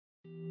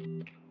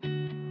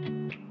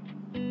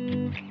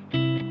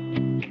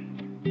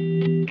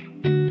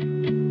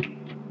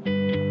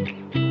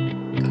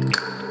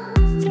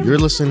You're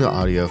listening to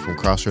audio from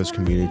Crossroads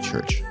Community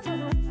Church,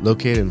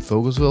 located in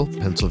Fogelsville,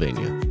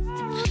 Pennsylvania.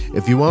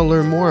 If you want to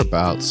learn more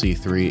about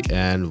C3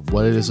 and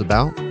what it is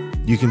about,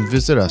 you can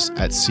visit us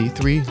at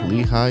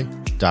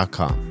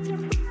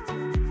c3lehigh.com.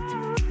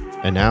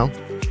 And now,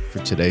 for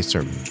today's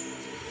sermon.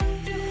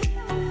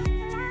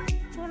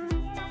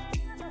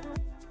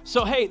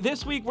 So hey,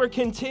 this week we're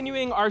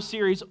continuing our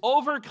series,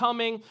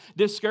 Overcoming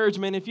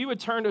Discouragement. If you would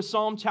turn to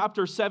Psalm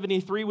chapter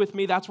 73 with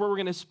me, that's where we're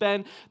going to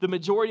spend the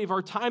majority of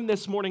our time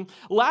this morning.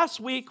 Last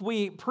week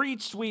we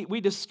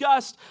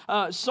discussed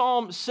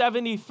Psalm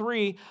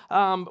 73,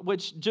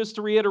 which just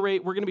to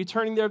reiterate, we're going to be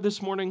turning there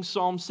this morning,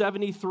 Psalm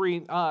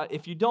 73.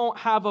 If you don't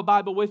have a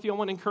Bible with you, I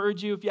want to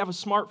encourage you, if you have a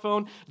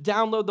smartphone,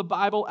 download the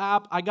Bible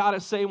app. I got to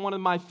say, one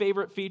of my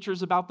favorite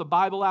features about the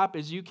Bible app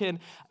is you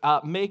can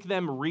make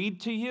them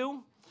read to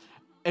you.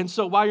 And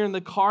so while you're in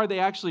the car, they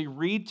actually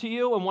read to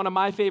you. And one of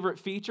my favorite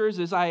features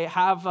is I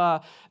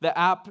have the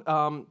app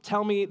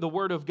tell me the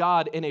word of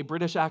God in a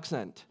British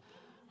accent.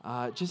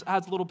 It just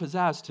adds a little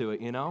pizzazz to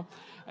it, you know?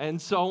 And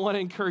so I want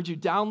to encourage you,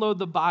 download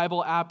the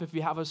Bible app if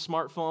you have a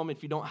smartphone.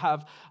 If you don't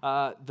have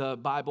the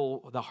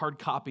Bible, the hard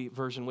copy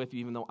version with you,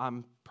 even though I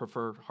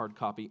prefer hard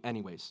copy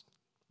anyways.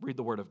 Read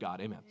the word of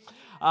God. Amen.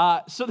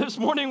 So this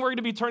morning we're going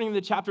to be turning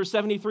to chapter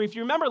 73. If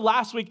you remember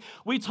last week,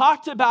 we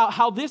talked about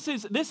how this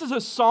is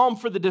a psalm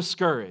for the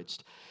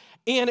discouraged.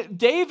 And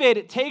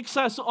David takes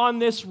us on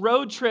this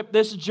road trip,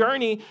 this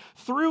journey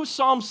through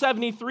Psalm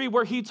 73,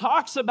 where he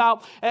talks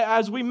about,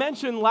 as we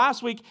mentioned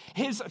last week,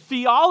 his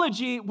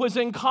theology was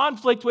in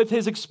conflict with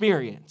his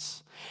experience.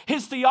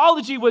 His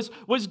theology was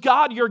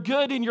God, you're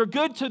good, and you're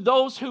good to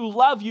those who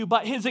love you.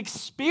 But his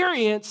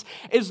experience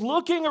is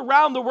looking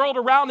around the world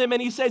around him, and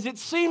he says, it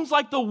seems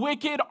like the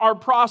wicked are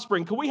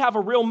prospering. Can we have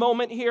a real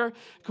moment here?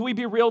 Can we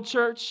be real,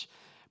 church?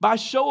 By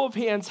show of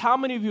hands, how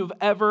many of you have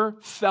ever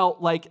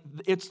felt like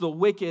it's the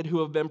wicked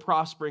who have been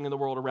prospering in the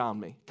world around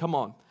me? Come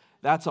on.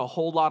 That's a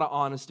whole lot of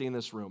honesty in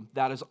this room.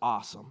 That is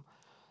awesome.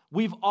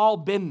 We've all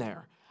been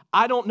there.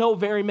 I don't know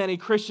very many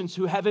Christians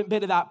who haven't been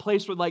to that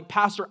place where, like,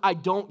 Pastor, I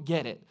don't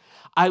get it.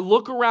 I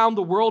look around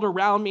the world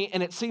around me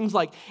and it seems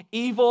like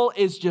evil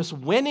is just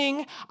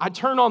winning. I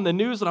turn on the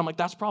news and I'm like,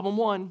 that's problem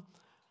one.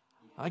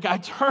 Like, I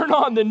turn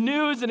on the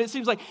news and it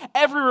seems like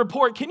every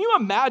report, can you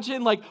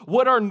imagine like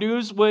what our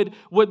news would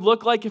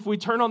look like if we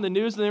turn on the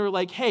news and they were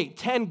like, hey,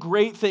 10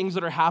 great things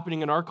that are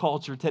happening in our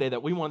culture today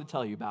that we want to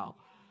tell you about.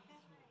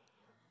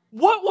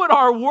 What would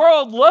our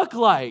world look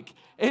like?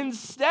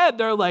 Instead,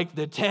 they're like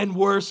the 10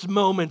 worst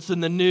moments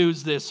in the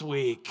news this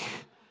week.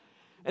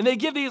 And they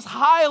give these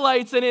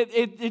highlights, and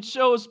it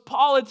shows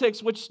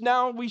politics, which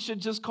now we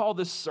should just call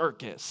this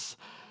circus.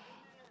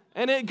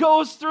 And it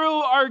goes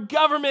through our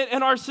government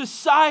and our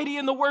society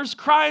and the worst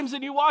crimes,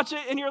 and you watch it,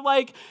 and you're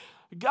like,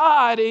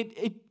 God,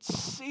 it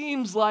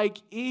seems like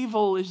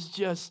evil is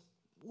just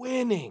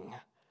winning.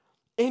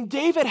 And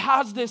David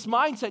has this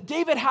mindset.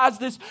 David has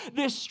this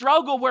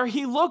struggle where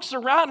he looks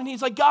around and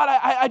he's like, God,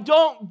 I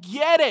don't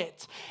get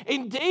it.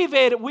 And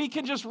David, we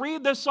can just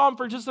read this psalm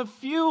for just a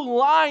few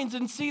lines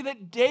and see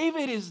that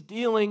David is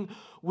dealing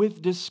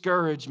with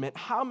discouragement.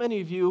 How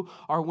many of you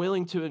are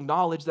willing to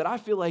acknowledge that I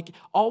feel like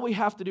all we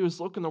have to do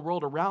is look in the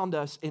world around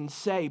us and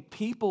say,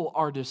 people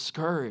are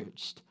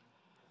discouraged?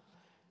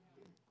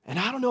 And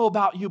I don't know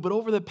about you, but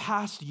over the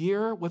past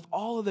year, with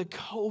all of the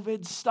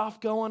COVID stuff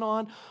going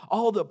on,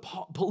 all the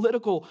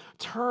political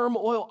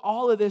turmoil,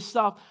 all of this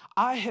stuff,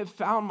 I have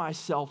found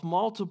myself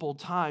multiple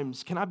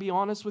times. Can I be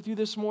honest with you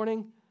this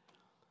morning?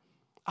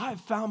 I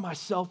have found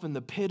myself in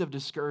the pit of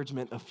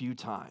discouragement a few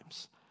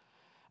times.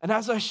 And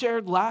as I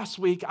shared last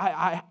week,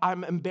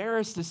 I'm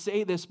embarrassed to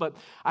say this, but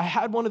I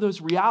had one of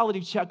those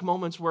reality check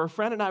moments where a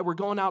friend and I were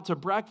going out to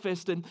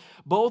breakfast, and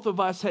both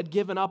of us had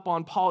given up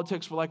on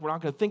politics. We're like, we're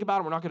not going to think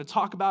about it. We're not going to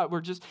talk about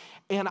it.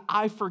 And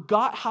I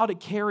forgot how to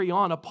carry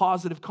on a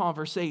positive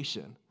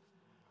conversation.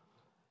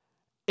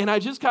 And I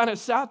just kind of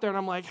sat there, and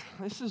I'm like,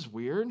 this is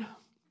weird.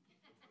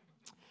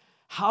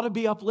 How to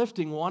be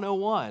uplifting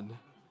 101.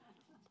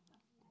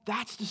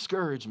 That's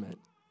discouragement.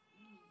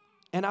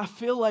 And I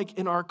feel like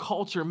in our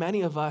culture,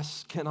 many of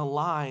us can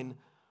align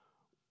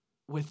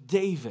with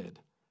David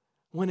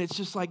when it's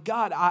just like,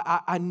 God,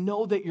 I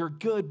know that you're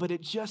good, but it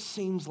just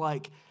seems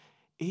like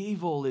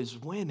evil is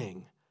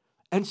winning.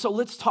 And so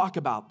let's talk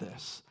about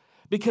this.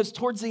 Because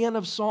towards the end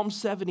of Psalm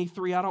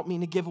 73, I don't mean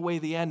to give away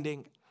the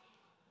ending,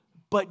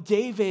 but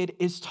David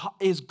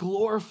is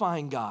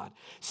glorifying God,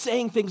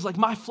 saying things like,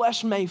 my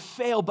flesh may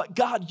fail, but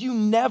God, you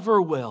never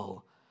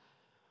will.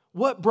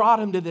 What brought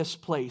him to this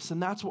place?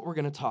 And that's what we're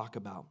going to talk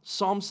about.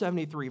 Psalm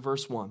 73,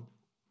 verse 1.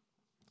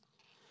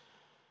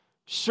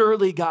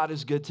 Surely God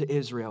is good to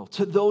Israel,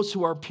 to those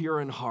who are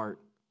pure in heart.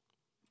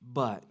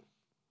 But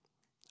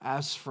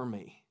as for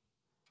me,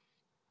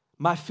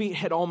 my feet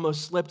had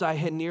almost slipped. I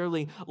had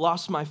nearly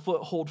lost my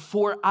foothold,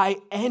 for I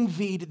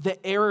envied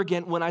the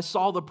arrogant when I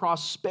saw the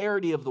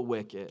prosperity of the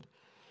wicked.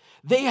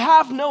 They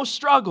have no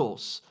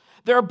struggles.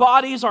 Their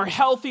bodies are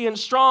healthy and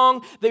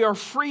strong. They are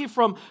free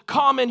from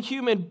common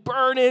human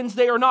burdens.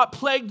 They are not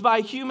plagued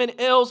by human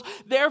ills.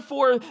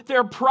 Therefore,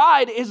 their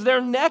pride is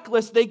their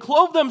necklace. They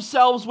clothe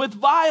themselves with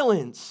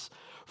violence.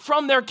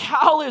 From their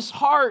callous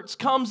hearts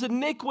comes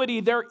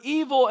iniquity. Their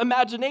evil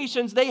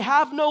imaginations, they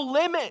have no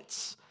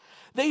limits.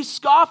 They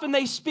scoff and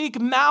they speak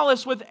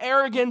malice with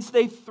arrogance.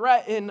 They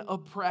threaten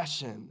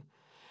oppression.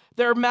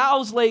 Their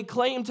mouths lay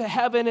claim to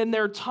heaven, and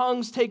their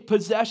tongues take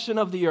possession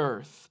of the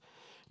earth.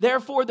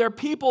 Therefore, their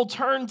people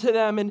turn to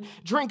them and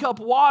drink up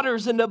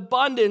waters in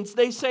abundance.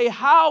 They say,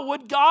 how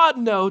would God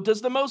know?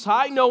 Does the Most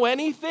High know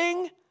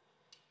anything?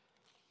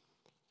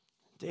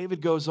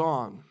 David goes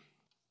on.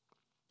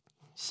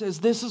 He says,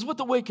 this is what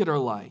the wicked are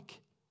like.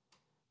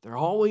 They're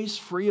always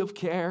free of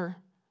care.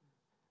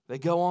 They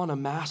go on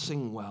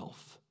amassing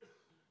wealth.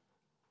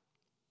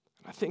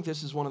 I think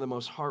this is one of the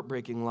most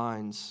heartbreaking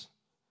lines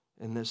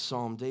in this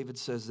psalm. David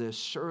says this,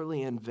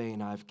 surely in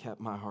vain I've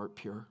kept my heart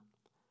pure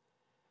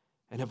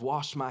and have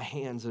washed my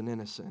hands in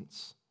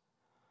innocence.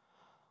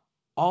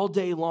 All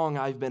day long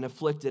I've been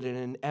afflicted,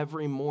 and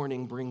every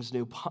morning brings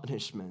new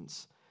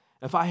punishments.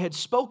 If I had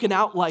spoken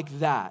out like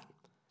that,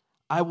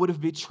 I would have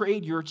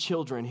betrayed your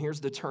children. Here's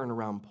the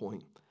turnaround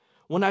point.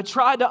 When I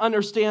tried to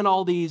understand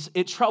all these,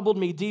 it troubled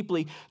me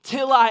deeply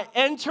till I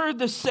entered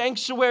the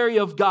sanctuary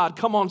of God.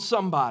 Come on,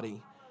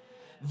 somebody.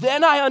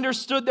 Then I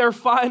understood their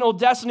final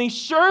destiny.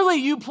 Surely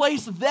you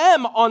place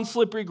them on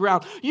slippery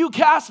ground. You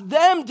cast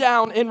them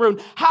down in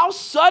ruin. How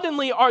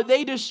suddenly are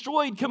they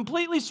destroyed,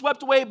 completely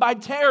swept away by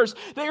terrors.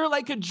 They are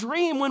like a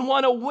dream when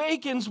one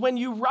awakens. When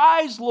you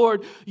rise,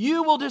 Lord,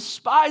 you will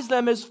despise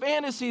them as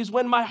fantasies.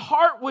 When my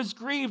heart was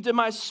grieved and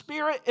my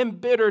spirit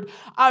embittered,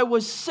 I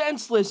was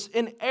senseless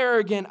and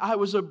arrogant. I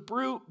was a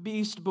brute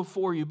beast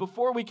before you.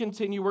 Before we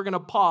continue, we're going to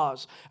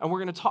pause and we're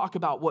going to talk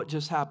about what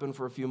just happened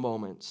for a few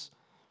moments.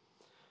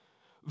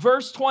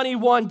 Verse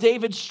 21,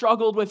 David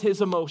struggled with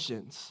his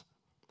emotions.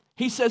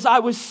 He says, I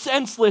was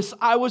senseless.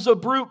 I was a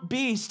brute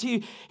beast.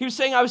 He was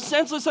saying I was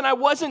senseless and I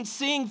wasn't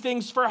seeing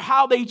things for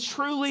how they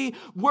truly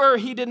were.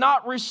 He did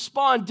not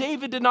respond.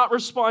 David did not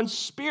respond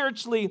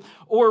spiritually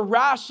or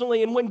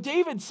rationally. And when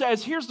David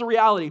says, here's the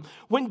reality.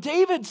 When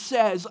David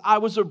says, I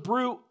was a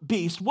brute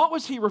beast, what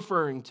was he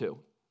referring to?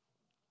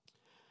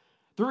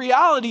 The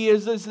reality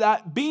is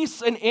that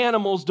beasts and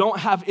animals don't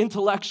have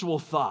intellectual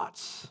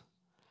thoughts.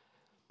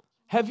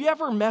 Have you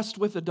ever messed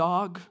with a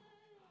dog?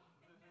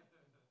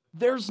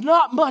 There's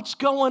not much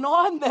going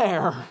on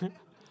there.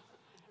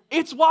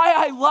 It's why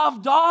I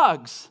love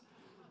dogs.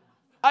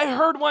 I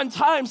heard one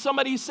time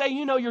somebody say,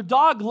 your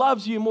dog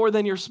loves you more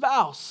than your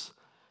spouse.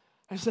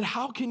 I said,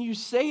 how can you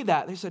say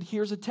that? They said,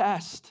 here's a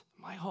test.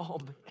 I'm like, oh,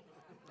 man.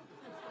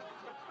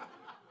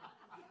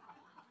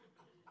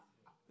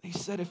 They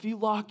said, if you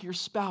lock your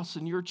spouse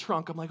in your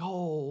trunk, I'm like,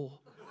 oh.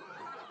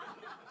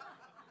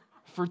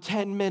 For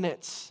 10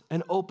 minutes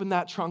and open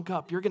that trunk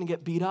up, you're going to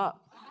get beat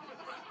up.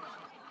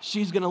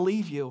 She's going to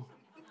leave you.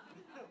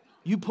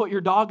 You put your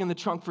dog in the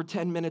trunk for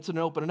 10 minutes and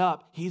open it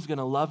up, he's going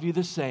to love you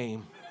the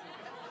same.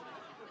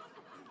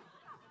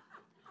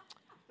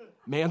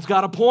 Man's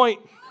got a point.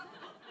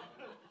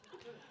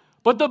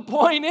 But the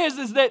point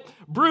is that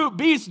brute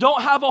beasts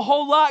don't have a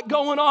whole lot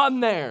going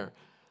on there.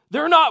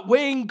 They're not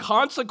weighing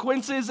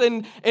consequences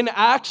and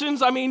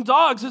actions. I mean,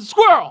 dogs, it's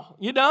squirrel,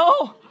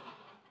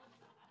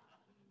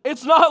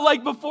 It's not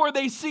like before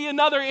they see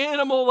another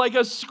animal like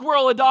a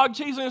squirrel, a dog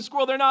chasing a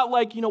squirrel, they're not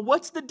like,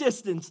 what's the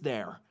distance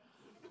there?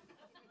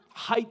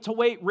 Height to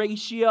weight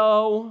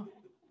ratio.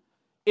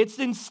 It's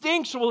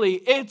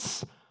instinctually,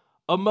 it's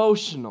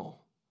emotional.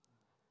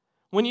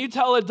 When you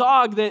tell a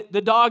dog that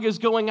the dog is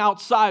going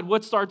outside,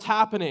 what starts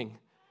happening?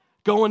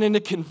 Going into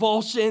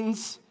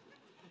convulsions,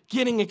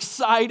 getting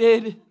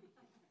excited.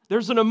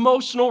 There's an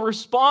emotional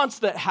response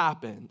that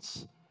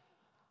happens.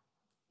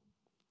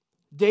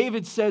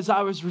 David says,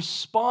 I was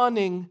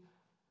responding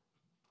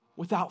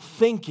without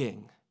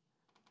thinking.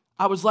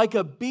 I was like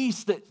a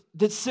beast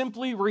that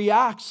simply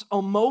reacts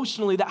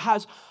emotionally, that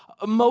has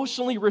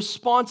emotionally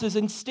responses,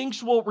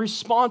 instinctual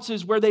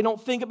responses where they don't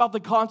think about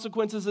the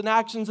consequences and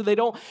actions and they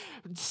don't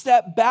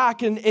step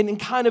back and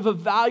kind of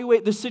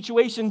evaluate the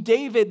situation.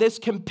 David, this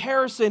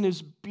comparison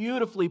is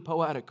beautifully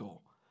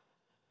poetical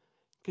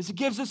because it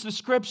gives this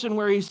description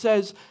where he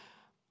says,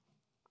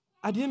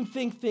 I didn't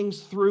think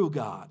things through,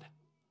 God.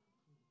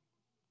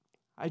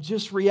 I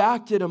just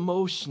reacted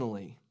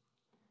emotionally.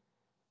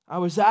 I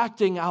was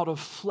acting out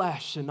of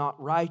flesh and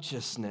not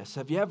righteousness.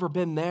 Have you ever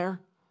been there?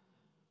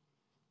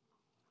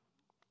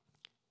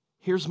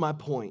 Here's my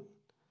point.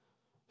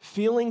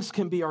 Feelings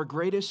can be our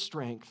greatest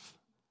strength,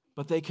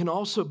 but they can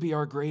also be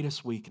our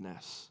greatest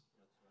weakness.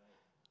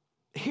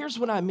 Here's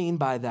what I mean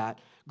by that.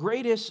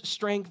 Greatest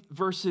strength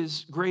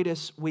versus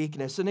greatest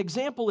weakness. An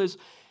example is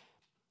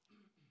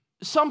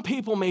some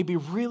people may be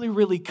really,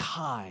 really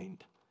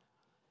kind.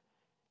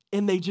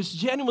 and they just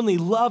genuinely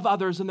love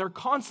others, and they're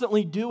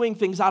constantly doing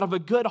things out of a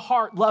good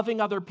heart, loving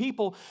other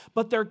people,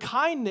 but their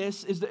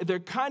kindness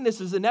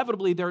is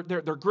inevitably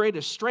their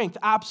greatest strength.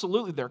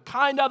 Absolutely. They're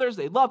kind to others,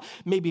 they love,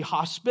 maybe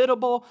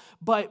hospitable,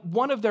 but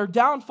one of their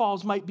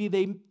downfalls might be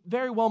they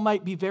very well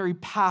might be very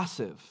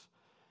passive.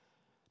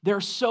 They're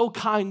so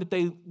kind that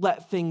they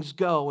let things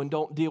go and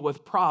don't deal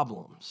with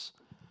problems.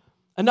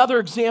 Another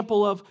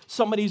example of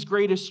somebody's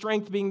greatest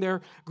strength being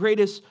their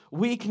greatest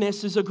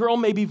weakness is a girl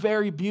may be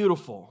very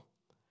beautiful,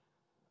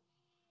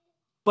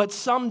 but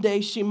someday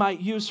she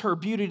might use her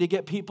beauty to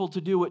get people to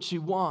do what she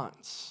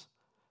wants.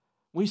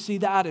 We see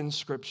that in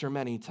Scripture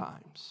many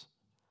times.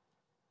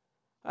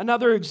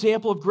 Another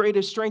example of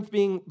greatest strength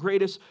being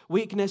greatest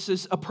weakness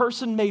is a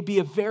person may be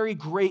a very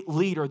great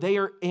leader. They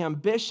are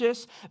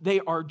ambitious, they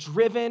are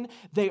driven,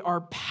 they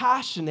are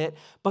passionate,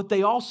 but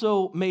they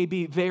also may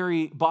be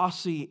very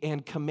bossy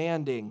and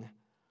commanding,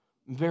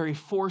 very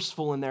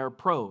forceful in their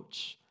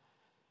approach.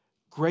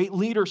 Great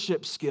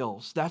leadership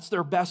skills, that's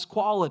their best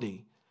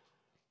quality,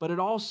 but it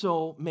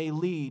also may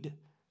lead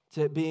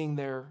to it being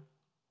their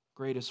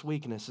greatest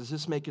weakness. Is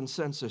this making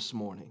sense this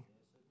morning?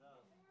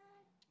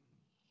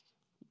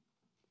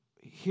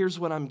 Here's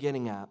what I'm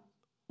getting at.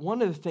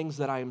 One of the things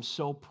that I am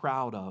so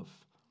proud of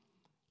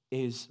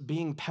is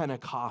being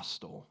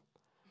Pentecostal,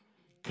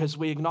 because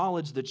we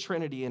acknowledge the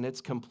Trinity in its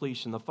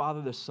completion, the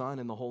Father, the Son,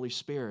 and the Holy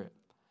Spirit.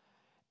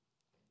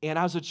 And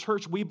as a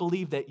church, we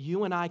believe that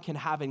you and I can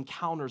have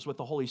encounters with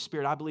the Holy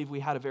Spirit. I believe we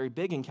had a very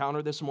big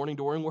encounter this morning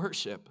during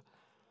worship,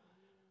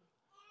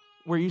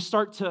 where you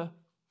start to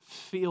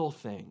feel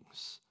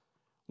things,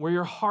 where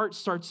your heart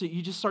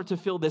you just start to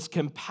feel this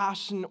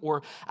compassion,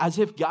 or as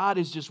if God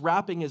is just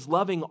wrapping his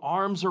loving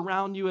arms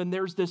around you. And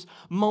there's this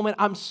moment.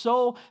 I'm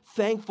so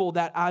thankful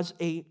that as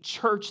a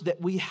church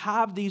that we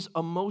have these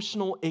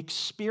emotional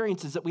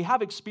experiences, that we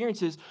have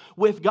experiences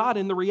with God.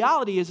 And the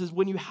reality is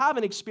when you have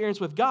an experience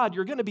with God,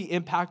 you're going to be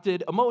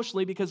impacted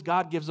emotionally because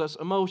God gives us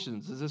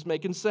emotions. Is this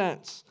making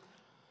sense?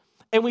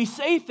 And we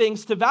say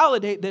things to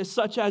validate this,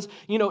 such as,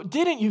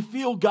 didn't you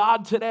feel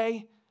God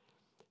today?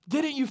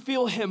 Didn't you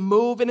feel him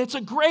move? And it's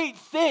a great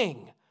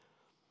thing.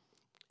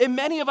 And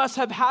many of us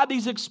have had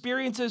these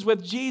experiences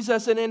with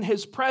Jesus and in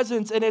his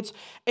presence, and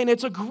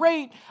it's a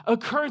great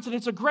occurrence, and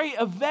it's a great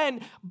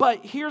event.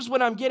 But here's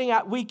what I'm getting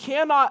at. We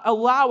cannot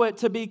allow it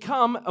to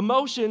become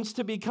emotions,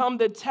 to become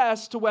the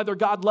test to whether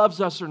God loves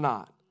us or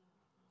not.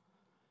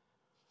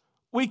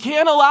 We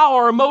can't allow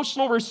our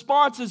emotional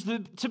responses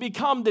to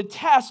become the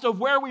test of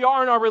where we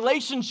are in our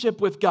relationship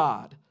with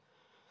God.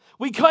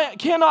 We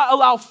cannot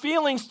allow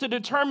feelings to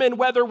determine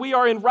whether we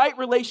are in right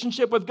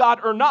relationship with God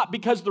or not,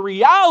 because the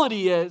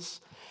reality is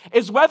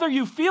whether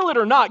you feel it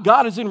or not,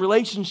 God is in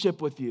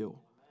relationship with you.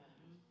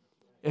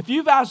 If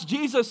you've asked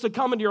Jesus to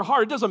come into your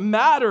heart, it doesn't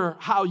matter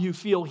how you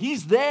feel,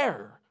 he's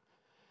there.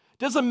 It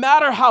doesn't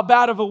matter how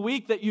bad of a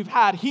week that you've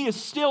had, he is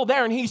still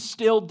there, and he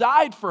still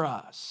died for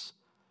us.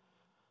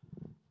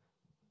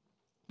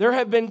 There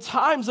have been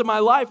times in my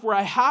life where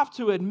I have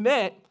to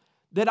admit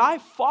that I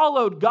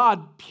followed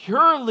God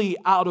purely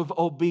out of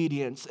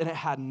obedience, and it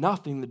had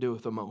nothing to do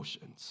with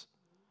emotions.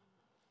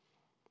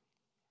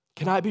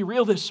 Can I be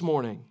real this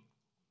morning?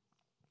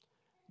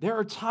 There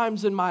are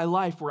times in my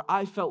life where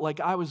I felt like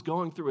I was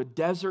going through a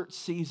desert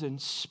season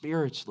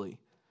spiritually.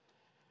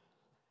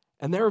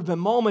 And there have been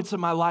moments in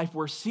my life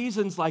where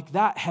seasons like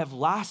that have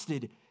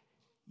lasted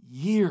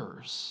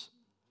years,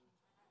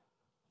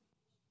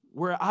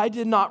 where I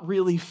did not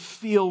really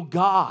feel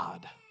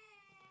God.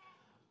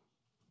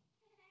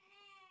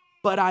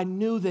 But I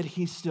knew that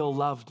he still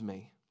loved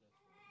me.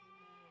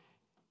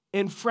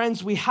 And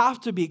friends, we have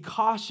to be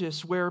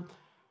cautious where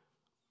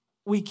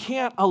we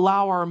can't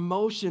allow our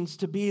emotions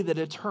to be the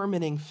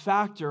determining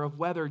factor of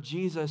whether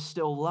Jesus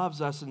still loves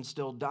us and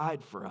still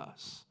died for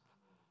us.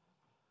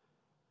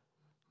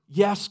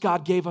 Yes,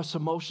 God gave us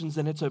emotions,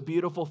 and it's a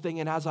beautiful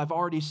thing. And as I've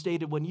already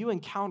stated, when you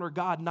encounter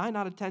God 9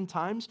 out of 10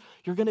 times,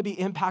 you're going to be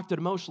impacted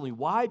emotionally.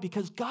 Why?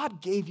 Because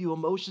God gave you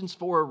emotions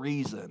for a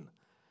reason.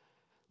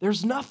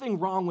 There's nothing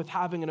wrong with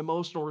having an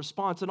emotional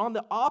response. And on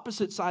the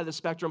opposite side of the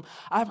spectrum,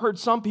 I've heard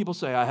some people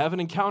say, I haven't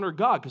encountered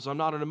God because I'm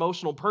not an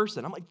emotional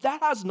person. I'm like, that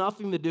has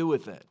nothing to do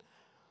with it.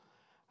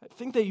 I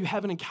think that you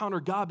haven't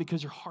encountered God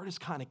because your heart is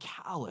kind of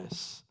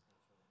callous.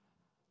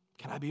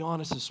 Can I be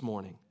honest this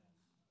morning?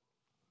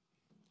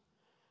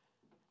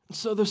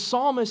 So the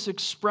psalmist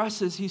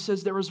expresses, he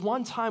says, there was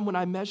one time when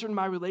I measured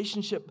my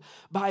relationship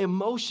by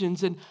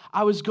emotions, and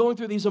I was going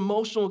through these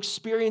emotional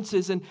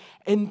experiences. And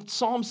in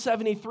Psalm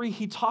 73,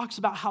 he talks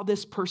about how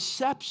this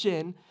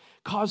perception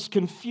caused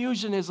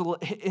confusion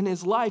in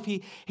his life.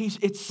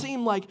 It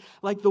seemed like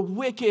the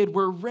wicked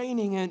were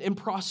reigning, and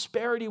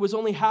prosperity was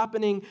only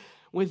happening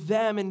with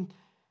them. And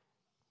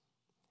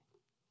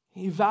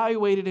he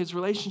evaluated his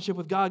relationship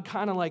with God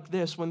kind of like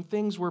this. When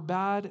things were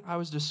bad, I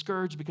was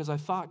discouraged because I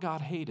thought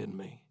God hated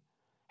me.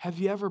 Have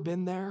you ever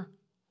been there?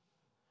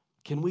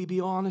 Can we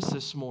be honest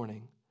this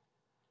morning?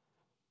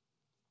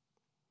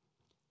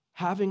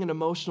 Having an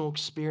emotional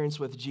experience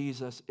with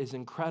Jesus is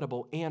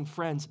incredible. And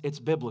friends, it's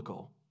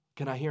biblical.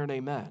 Can I hear an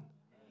amen?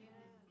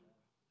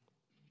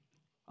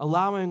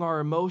 Allowing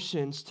our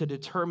emotions to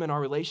determine our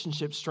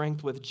relationship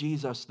strength with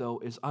Jesus, though,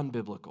 is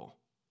unbiblical.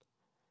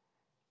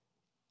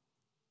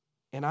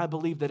 And I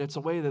believe that it's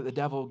a way that the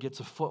devil gets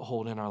a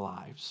foothold in our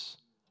lives.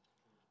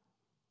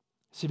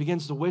 So he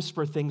begins to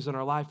whisper things in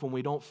our life when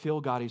we don't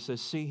feel God. He says,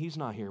 see, he's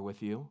not here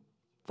with you.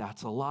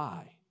 That's a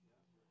lie.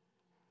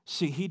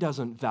 See, he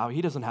doesn't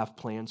have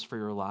plans for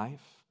your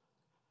life.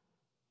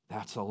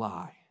 That's a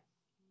lie.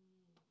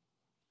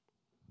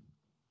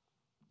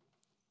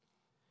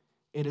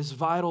 It is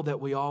vital that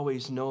we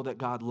always know that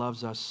God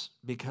loves us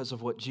because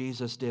of what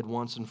Jesus did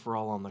once and for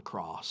all on the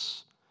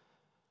cross.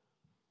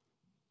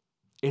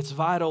 It's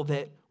vital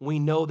that we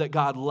know that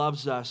God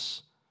loves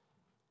us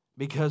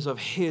because of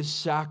his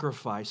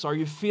sacrifice. Are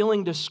you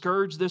feeling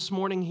discouraged this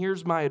morning?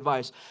 Here's my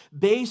advice.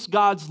 Base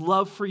God's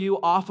love for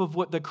you off of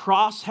what the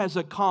cross has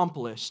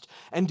accomplished,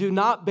 and do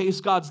not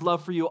base God's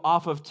love for you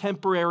off of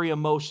temporary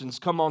emotions.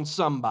 Come on,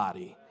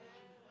 somebody.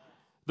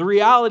 The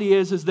reality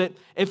is that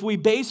if we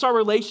base our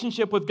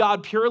relationship with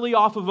God purely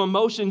off of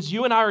emotions,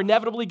 you and I are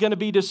inevitably going to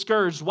be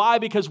discouraged. Why?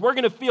 Because we're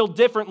going to feel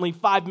differently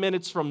 5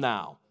 minutes from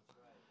now.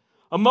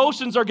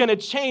 Emotions are going to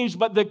change,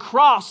 but the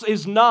cross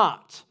is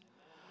not.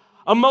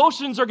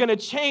 Emotions are going to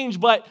change,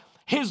 but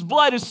his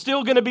blood is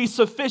still going to be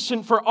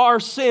sufficient for our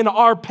sin,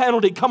 our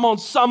penalty. Come on,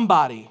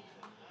 somebody.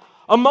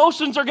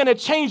 Emotions are going to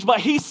change, but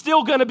he's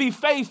still going to be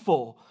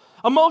faithful.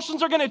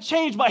 Emotions are going to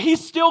change, but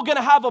he's still going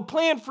to have a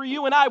plan for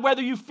you and I,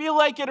 whether you feel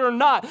like it or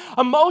not.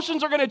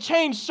 Emotions are going to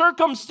change.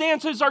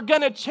 Circumstances are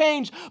going to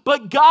change,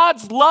 but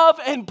God's love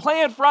and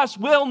plan for us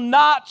will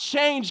not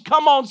change.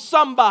 Come on,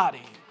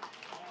 somebody.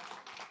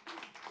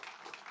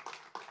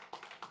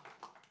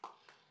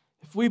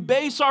 If we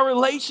base our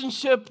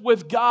relationship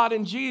with God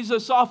and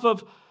Jesus off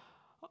of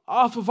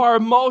our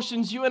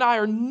emotions, you and I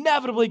are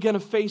inevitably going to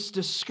face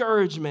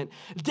discouragement.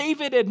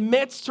 David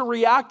admits to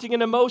reacting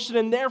in emotion,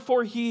 and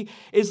therefore he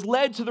is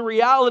led to the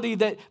reality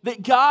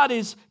that God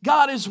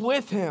is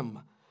with him.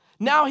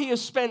 Now he has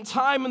spent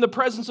time in the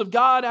presence of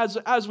God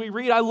as we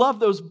read. I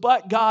love those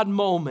but God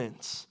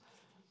moments.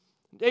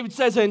 David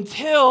says,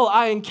 until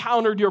I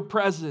encountered your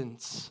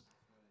presence.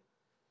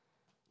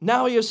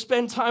 Now he has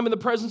spent time in the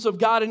presence of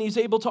God, and he's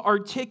able to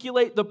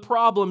articulate the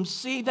problems,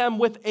 see them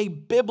with a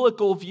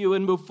biblical view,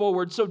 and move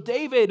forward. So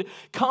David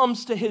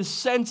comes to his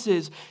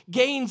senses,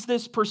 gains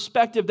this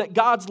perspective that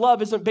God's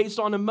love isn't based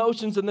on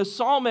emotions in the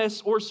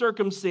psalmist or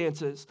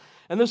circumstances.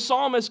 And the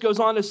psalmist goes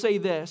on to say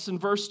this in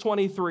verse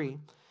 23,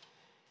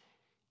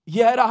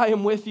 yet I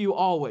am with you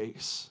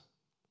always.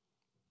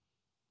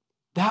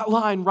 That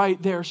line right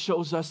there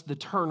shows us the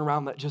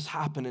turnaround that just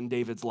happened in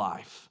David's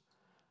life.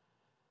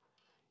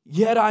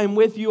 Yet I am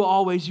with you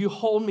always. You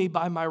hold me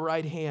by my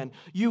right hand.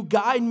 You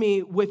guide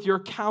me with your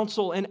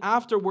counsel, and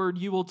afterward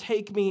you will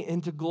take me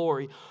into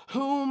glory.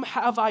 Whom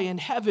have I in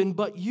heaven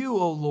but you,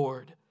 O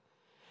Lord?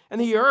 And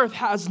the earth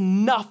has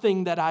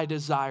nothing that I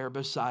desire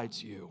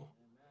besides you.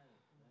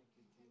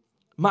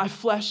 My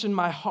flesh and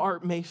my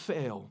heart may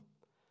fail,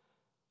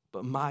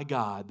 but my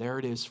God, there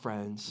it is,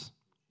 friends,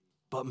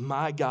 but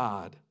my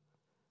God,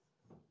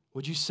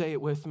 would you say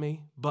it with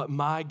me? But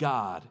my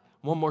God,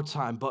 one more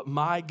time, but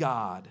my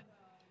God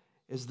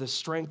is the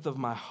strength of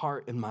my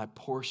heart and my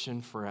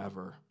portion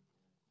forever.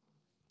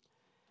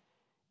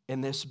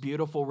 In this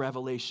beautiful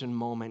revelation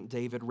moment,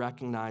 David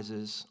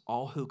recognizes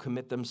all who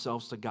commit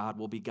themselves to God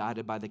will be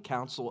guided by the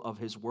counsel of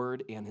his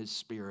word and his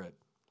spirit.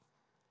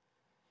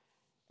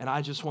 And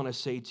I just want to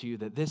say to you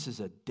that this is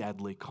a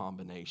deadly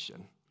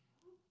combination.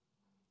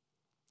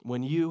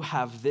 When you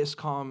have this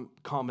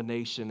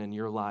combination in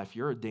your life,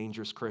 you're a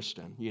dangerous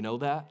Christian. You know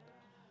that?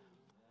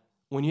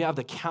 When you have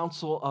the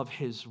counsel of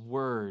his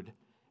word,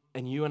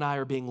 and you and I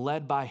are being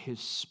led by his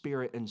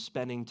spirit and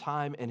spending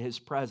time in his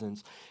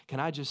presence, can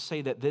I just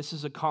say that this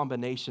is a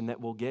combination that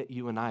will get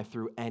you and I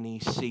through any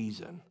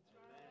season,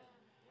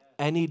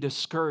 any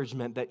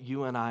discouragement that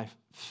you and I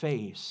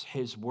face.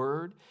 His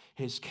word,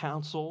 his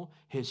counsel,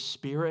 his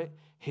spirit,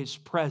 his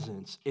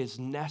presence is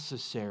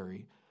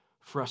necessary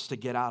for us to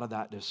get out of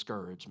that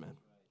discouragement.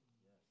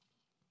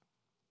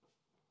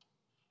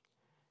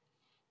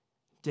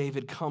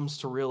 David comes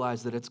to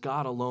realize that it's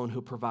God alone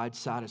who provides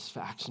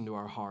satisfaction to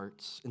our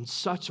hearts in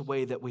such a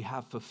way that we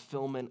have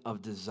fulfillment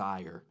of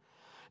desire.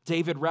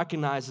 David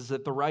recognizes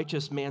that the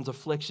righteous man's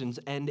afflictions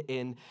end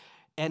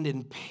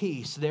in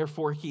peace.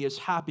 Therefore, he is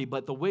happy,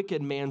 but the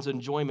wicked man's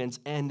enjoyments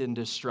end in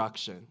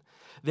destruction.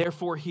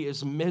 Therefore, he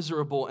is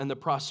miserable, and the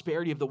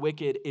prosperity of the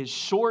wicked is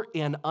short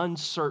and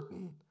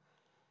uncertain.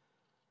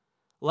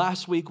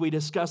 Last week, we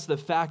discussed the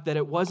fact that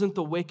it wasn't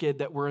the wicked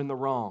that were in the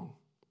wrong.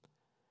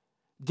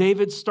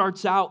 David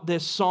starts out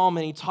this psalm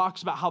and he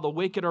talks about how the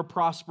wicked are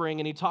prospering,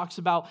 and he talks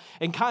about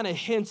and kind of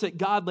hints at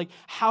God, like,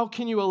 how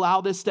can you allow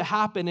this to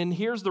happen? And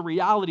here's the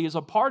reality: is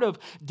a part of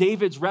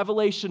David's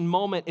revelation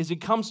moment is he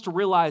comes to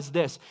realize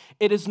this: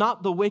 it is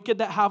not the wicked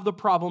that have the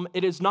problem.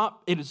 It is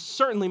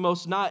certainly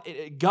most not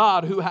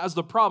God who has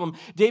the problem.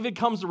 David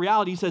comes to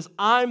reality. He says,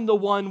 I'm the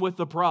one with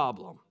the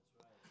problem.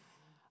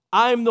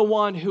 I'm the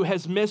one who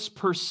has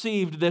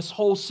misperceived this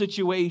whole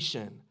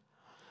situation.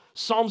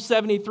 Psalm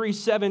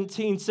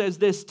 73:17 says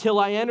this, "Till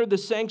I entered the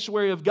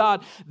sanctuary of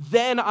God,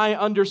 then I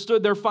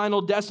understood their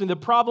final destiny." The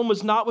problem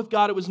was not with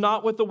God, it was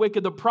not with the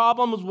wicked. The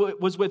problem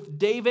was with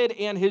David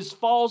and his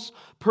false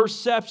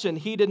perception.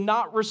 He did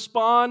not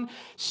respond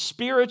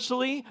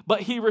spiritually,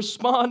 but he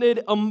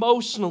responded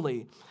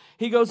emotionally.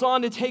 He goes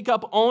on to take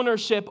up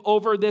ownership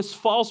over this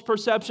false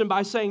perception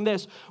by saying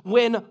this,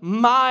 "When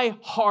my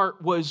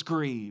heart was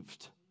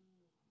grieved,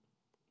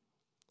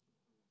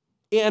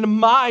 and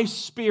my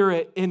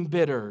spirit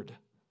embittered,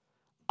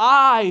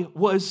 I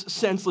was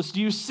senseless." Do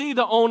you see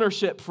the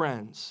ownership,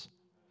 friends?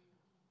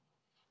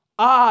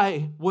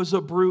 I was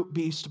a brute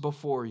beast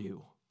before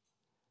you.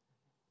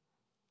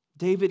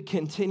 David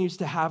continues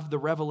to have the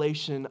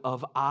revelation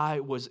of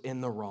I was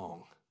in the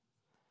wrong.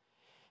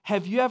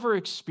 Have you ever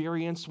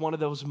experienced one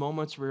of those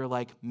moments where you're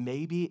like,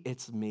 maybe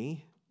it's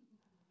me?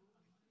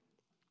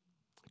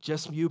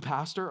 Just you,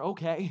 Pastor?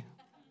 Okay.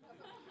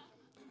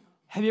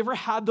 Have you ever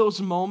had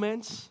those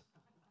moments?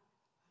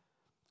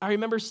 I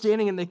remember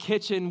standing in the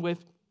kitchen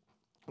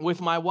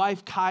with my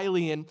wife,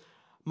 Kylie, and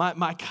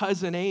my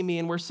cousin, Amy,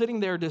 and we're sitting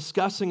there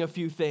discussing a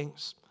few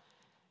things.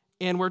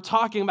 And we're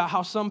talking about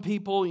how some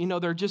people,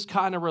 they're just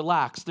kind of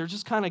relaxed. They're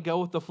just kind of go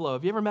with the flow.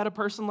 Have you ever met a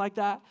person like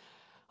that?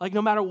 Like,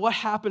 no matter what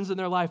happens in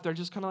their life, they're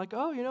just kind of like,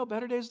 oh,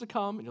 better days to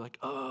come. And you're like,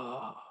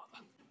 oh.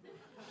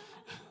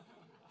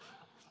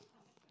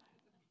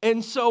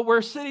 And so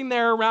we're sitting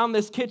there around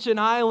this kitchen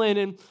island,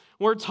 and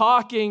we're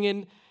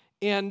talking,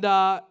 and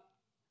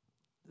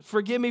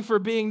forgive me for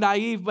being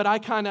naive, but I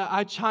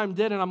chimed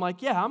in, and I'm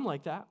like, yeah, I'm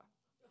like that.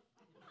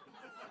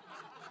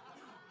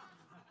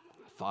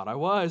 I thought I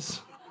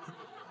was.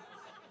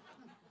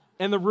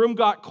 And the room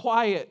got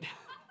quiet.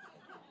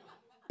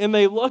 And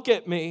they look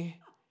at me,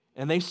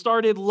 and they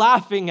started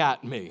laughing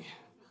at me.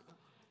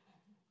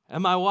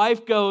 And my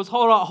wife goes,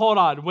 hold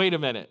on, wait a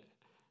minute.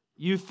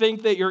 You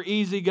think that you're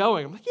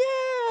easygoing? I'm like,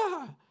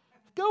 yeah,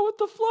 go with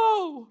the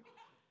flow.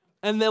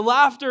 And the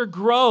laughter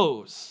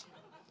grows.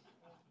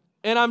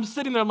 And I'm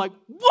sitting there, I'm like,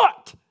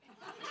 what?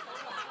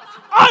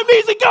 I'm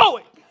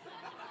easygoing.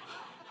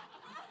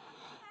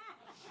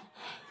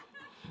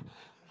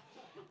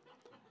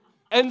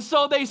 And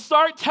so they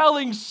start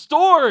telling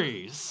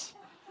stories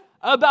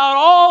about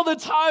all the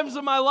times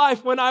in my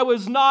life when I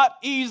was not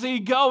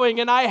easygoing.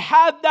 And I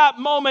had that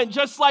moment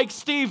just like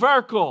Steve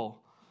Urkel.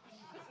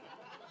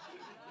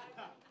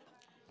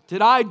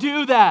 Did I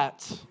do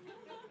that?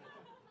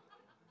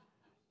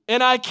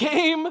 And I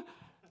came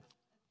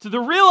to the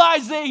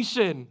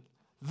realization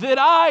that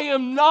I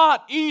am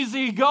not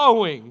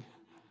easygoing,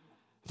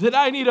 that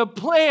I need a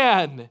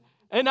plan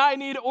and I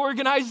need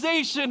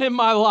organization in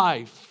my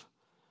life.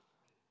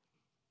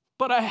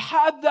 But I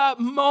had that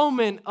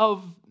moment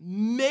of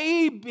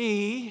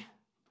maybe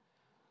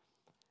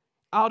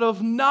out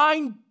of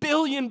 9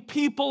 billion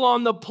people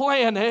on the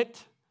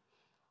planet,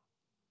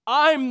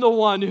 I'm the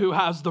one who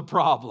has the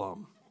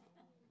problem.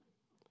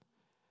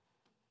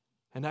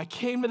 And I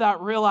came to that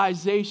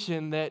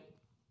realization that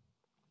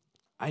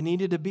I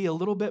needed to be a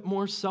little bit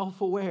more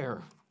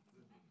self-aware.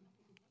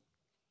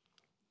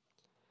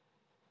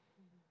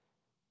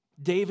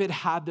 David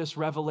had this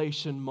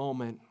revelation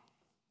moment,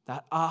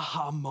 that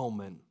aha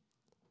moment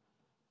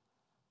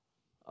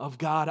of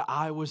God,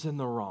 I was in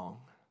the wrong.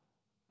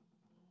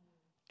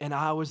 And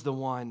I was the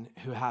one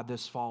who had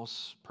this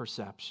false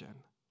perception.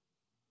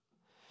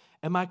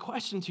 And my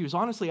question to you is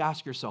honestly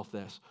ask yourself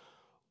this.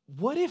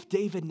 What if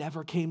David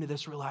never came to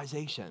this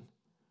realization?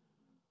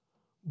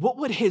 What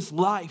would his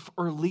life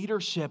or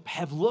leadership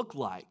have looked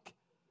like?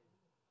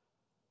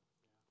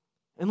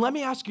 And let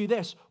me ask you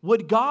this.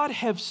 Would God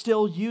have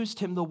still used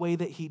him the way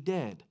that he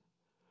did?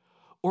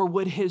 Or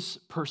would his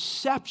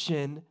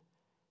perception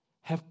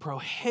have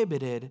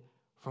prohibited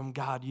from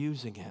God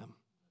using him?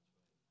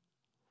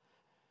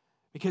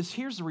 Because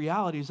here's the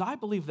reality is I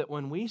believe that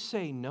when we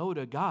say no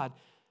to God,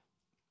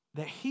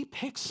 that he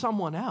picks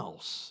someone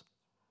else,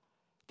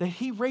 that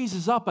he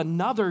raises up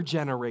another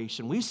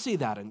generation. We see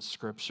that in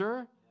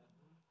Scripture.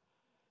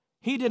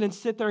 He didn't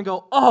sit there and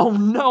go, oh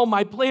no,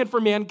 my plan for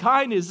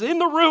mankind is in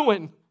the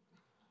ruin.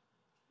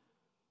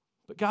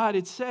 But God,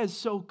 it says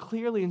so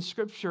clearly in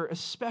Scripture,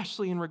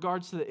 especially in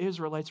regards to the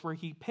Israelites, where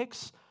he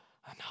picks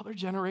another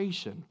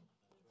generation.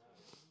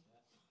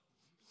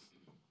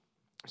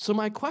 So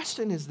my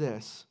question is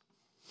this.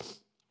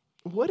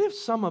 What if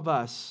some of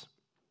us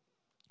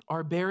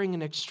are bearing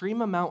an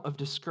extreme amount of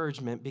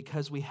discouragement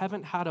because we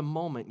haven't had a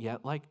moment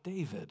yet like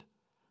David?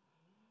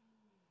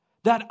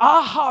 That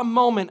aha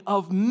moment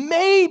of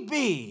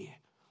maybe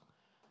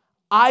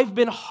I've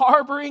been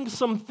harboring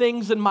some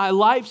things in my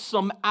life,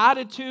 some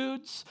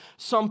attitudes,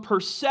 some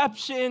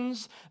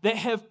perceptions that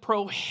have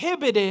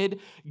prohibited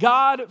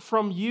God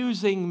from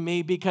using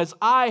me because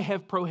I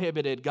have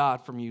prohibited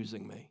God from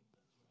using me.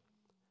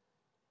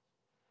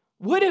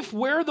 What if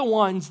we're the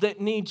ones that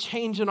need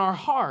change in our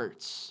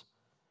hearts?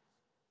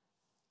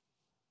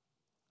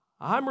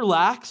 I'm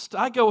relaxed.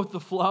 I go with the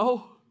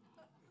flow.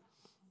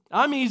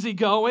 I'm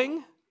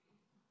easygoing.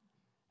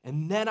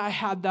 And then I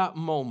had that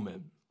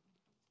moment.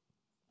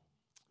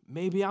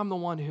 Maybe I'm the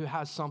one who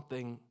has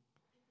something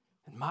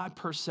and my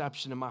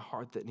perception in my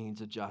heart that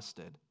needs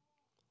adjusted.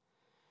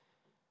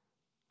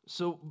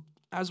 So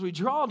as we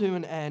draw to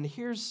an end,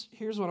 here's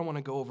what I want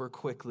to go over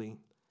quickly.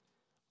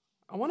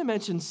 I want to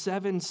mention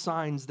 7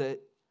 signs that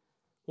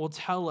will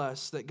tell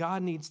us that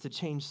God needs to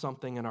change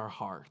something in our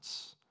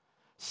hearts.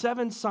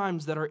 7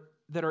 signs that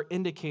are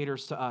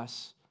indicators to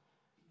us.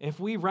 If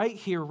we right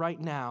here, right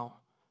now,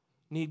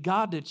 need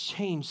God to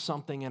change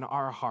something in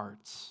our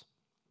hearts.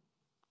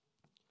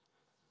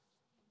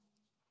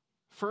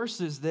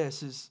 First is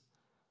this, is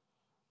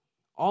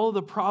all of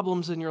the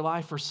problems in your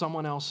life are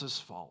someone else's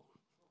fault.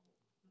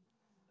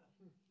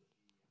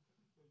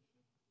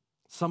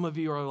 Some of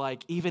you are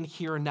like, even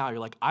here and now, you're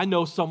like, I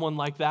know someone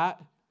like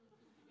that.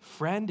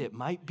 Friend, it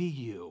might be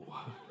you.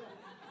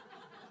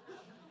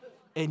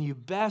 And you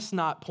best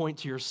not point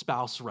to your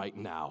spouse right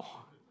now.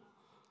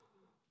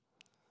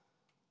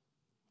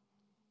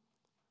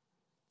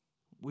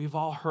 We've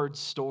all heard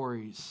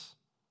stories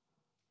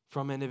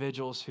from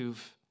individuals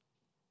who've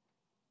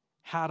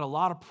had a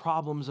lot of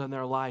problems in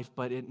their life,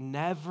 but it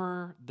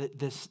never,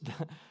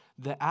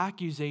 the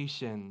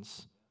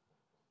accusations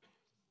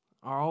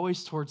are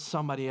always towards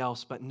somebody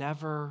else, but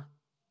never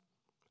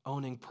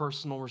owning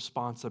personal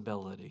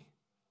responsibility.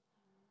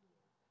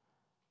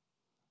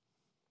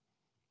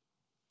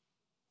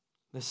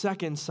 The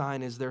second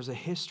sign is there's a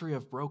history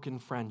of broken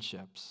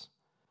friendships.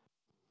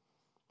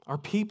 Are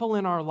people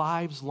in our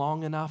lives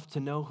long enough to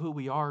know who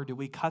we are? Do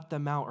we cut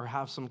them out or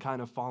have some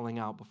kind of falling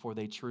out before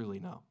they truly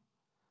know?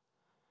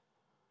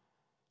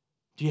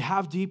 Do you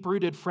have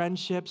deep-rooted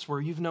friendships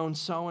where you've known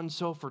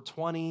so-and-so for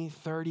 20,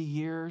 30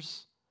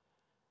 years?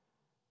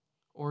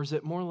 Or is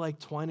it more like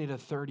 20 to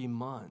 30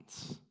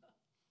 months?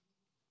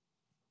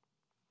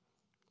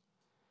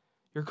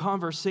 Your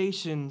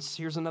conversations,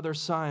 here's another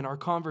sign, our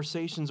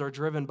conversations are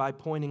driven by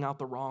pointing out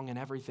the wrong in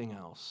everything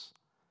else.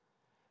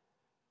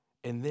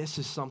 And this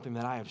is something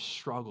that I have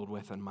struggled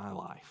with in my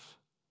life,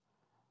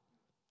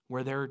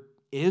 where there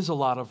is a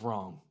lot of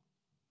wrong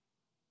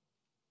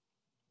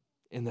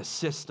in the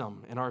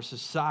system, in our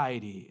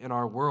society, in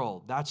our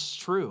world. That's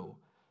true.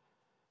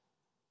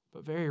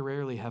 But very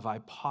rarely have I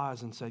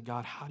paused and said,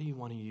 God, how do you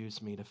want to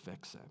use me to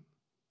fix it?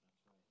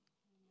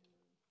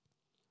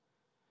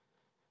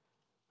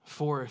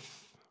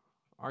 Fourth,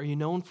 are you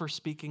known for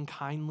speaking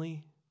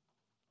kindly?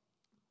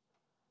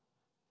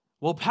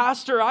 Well,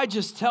 Pastor, I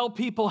just tell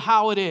people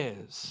how it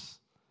is.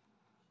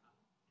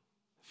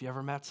 Have you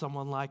ever met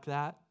someone like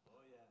that? Oh,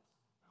 yeah.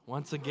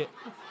 Once again,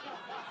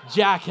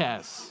 Jack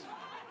has.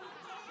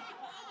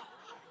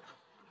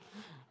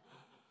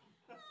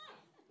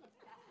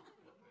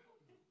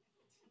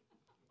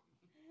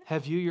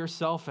 Have you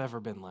yourself ever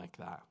been like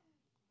that?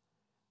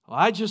 Well,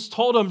 I just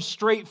told him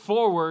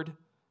straightforward.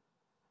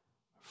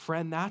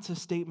 Friend, that's a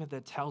statement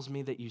that tells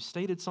me that you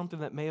stated something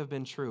that may have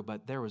been true,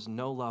 but there was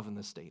no love in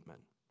the statement.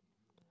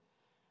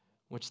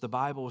 Which the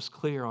Bible is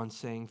clear on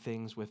saying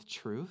things with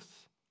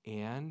truth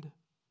and...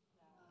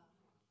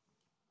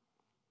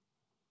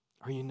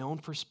 Are you known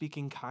for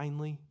speaking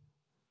kindly?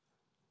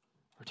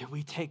 Or do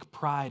we take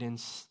pride in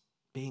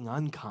being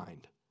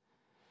unkind?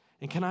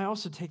 And can I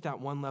also take that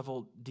one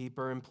level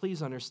deeper? And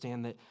please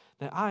understand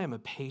that I am a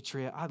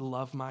patriot. I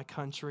love my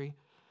country.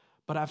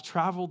 But I've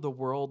traveled the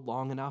world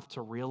long enough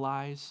to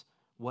realize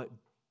what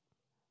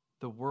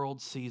the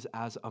world sees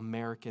as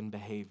American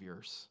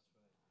behaviors.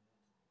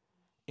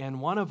 And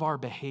one of our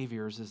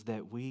behaviors is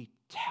that we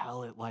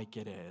tell it like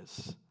it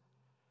is,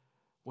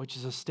 which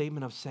is a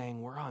statement of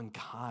saying we're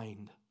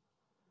unkind.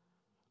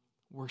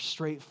 We're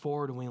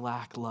straightforward and we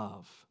lack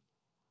love.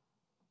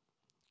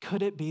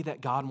 Could it be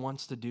that God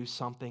wants to do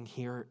something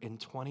here in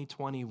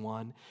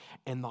 2021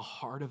 in the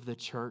heart of the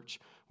church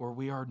where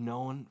we are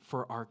known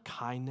for our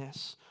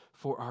kindness,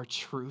 for our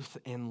truth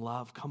and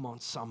love? Come on,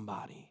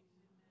 somebody.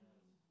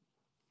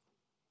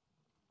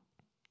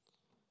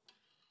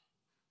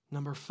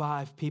 Number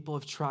 5, people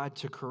have tried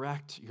to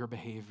correct your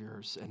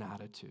behaviors and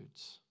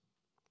attitudes.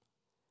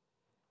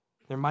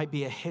 There might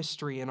be a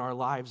history in our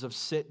lives of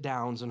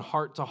sit-downs and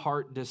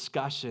heart-to-heart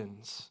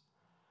discussions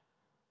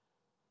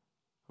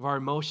of our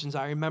emotions.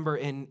 I remember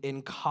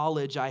in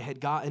college, I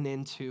had gotten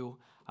into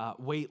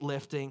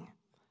weightlifting,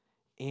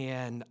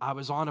 and I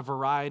was on a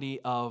variety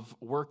of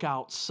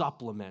workout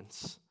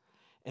supplements.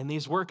 And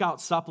these workout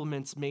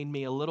supplements made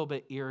me a little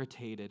bit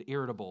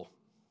irritable.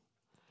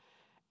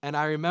 And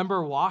I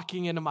remember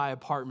walking into my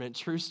apartment,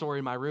 true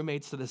story, my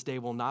roommates to this day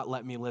will not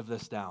let me live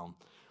this down,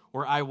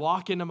 where I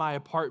walk into my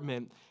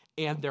apartment,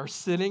 and they're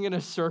sitting in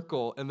a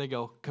circle, and they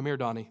go, "Come here,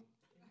 Donnie."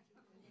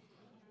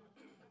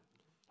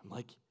 I'm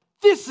like,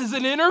 this is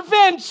an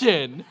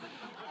intervention.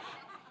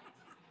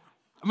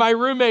 My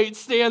roommate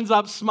stands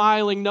up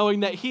smiling, knowing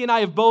that he and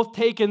I have both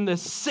taken the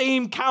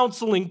same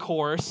counseling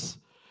course.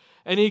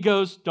 And he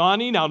goes,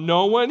 "Donnie, now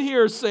no one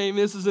here is saying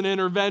this is an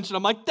intervention."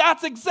 I'm like,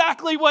 that's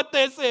exactly what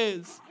this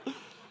is.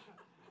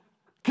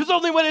 Because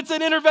only when it's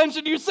an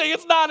intervention, you say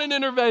it's not an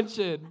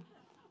intervention.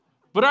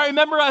 But I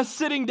remember us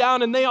sitting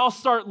down and they all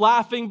start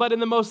laughing, but in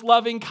the most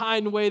loving,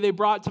 kind way, they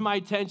brought to my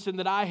attention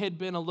that I had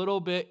been a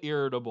little bit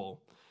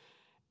irritable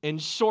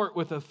and short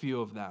with a few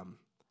of them.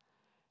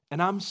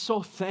 And I'm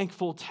so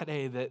thankful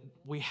today that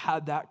we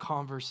had that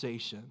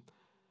conversation.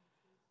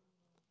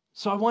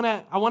 So I want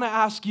to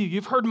ask you,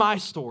 you've heard my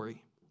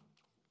story.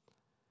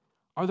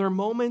 Are there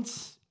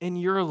moments in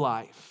your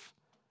life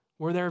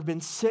where there have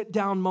been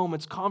sit-down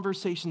moments,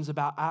 conversations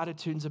about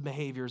attitudes and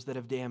behaviors that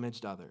have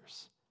damaged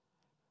others?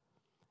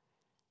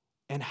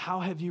 And how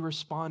have you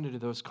responded to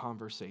those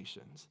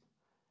conversations?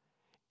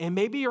 And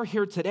maybe you're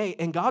here today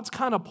and God's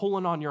kind of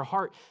pulling on your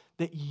heart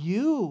that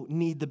you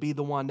need to be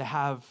the one to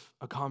have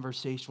a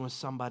conversation with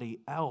somebody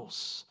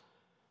else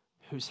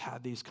who's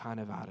had these kind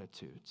of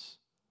attitudes.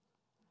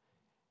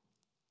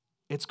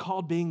 It's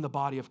called being the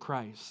body of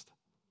Christ.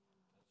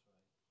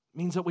 It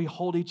means that we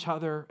hold each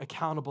other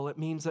accountable. It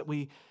means that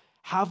we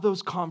have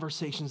those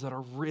conversations that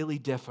are really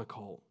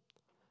difficult,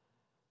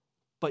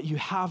 but you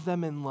have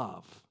them in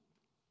love.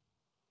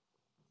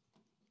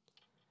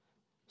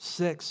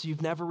 6,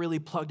 you've never really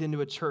plugged into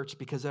a church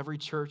because every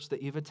church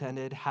that you've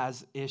attended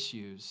has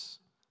issues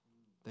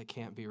that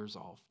can't be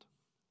resolved.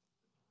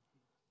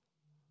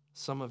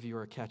 Some of you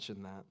are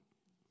catching that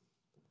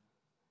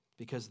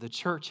because the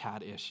church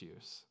had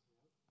issues.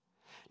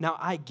 Now,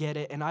 I get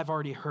it, and I've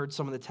already heard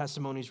some of the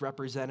testimonies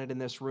represented in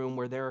this room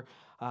where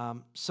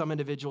some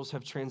individuals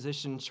have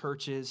transitioned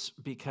churches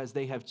because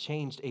they have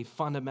changed a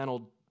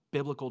fundamental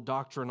biblical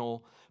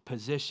doctrinal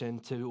position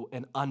to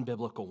an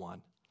unbiblical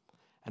one.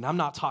 And I'm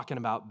not talking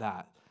about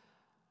that.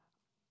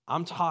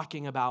 I'm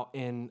talking about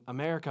in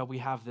America, we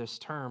have this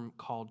term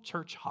called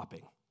church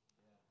hopping.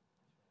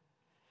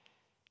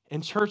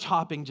 And church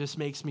hopping just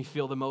makes me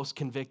feel the most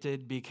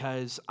convicted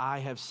because I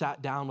have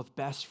sat down with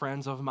best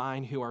friends of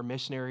mine who are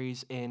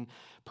missionaries in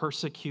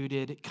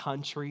persecuted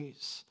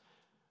countries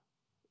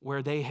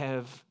where they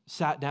have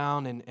sat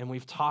down and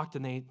we've talked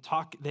and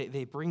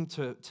they bring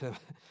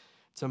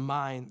to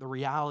mind the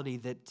reality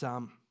that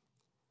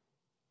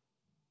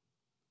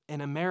in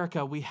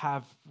America, we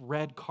have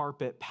red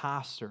carpet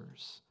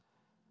pastors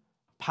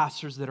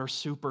that are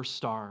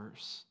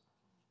superstars,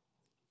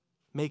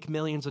 make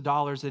millions of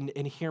dollars, and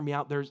hear me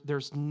out,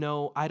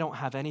 I don't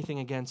have anything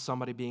against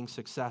somebody being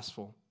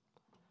successful.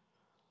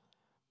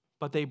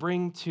 But they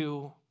bring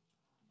to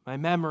my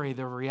memory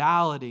the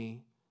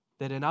reality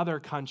that in other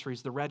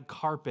countries, the red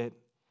carpet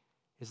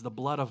is the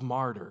blood of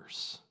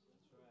martyrs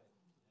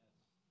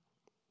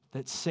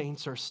that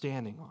saints are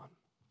standing on.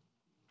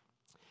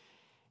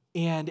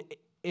 And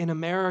in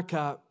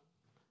America,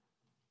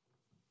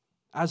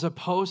 as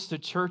opposed to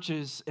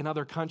churches in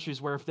other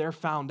countries where if they're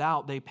found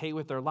out, they pay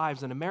with their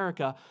lives. In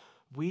America,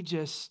 we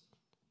just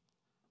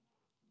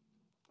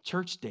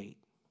church date.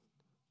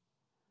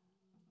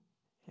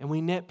 And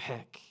we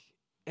nitpick.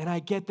 And I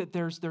get that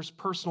there's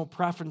personal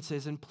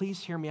preferences, and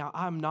please hear me out.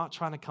 I'm not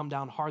trying to come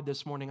down hard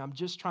this morning. I'm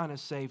just trying to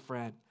say,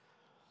 Fred,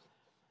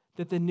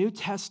 that the New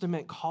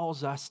Testament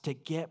calls us to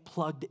get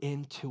plugged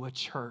into a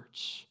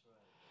church,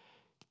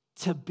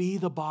 to be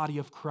the body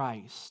of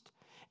Christ.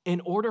 In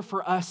order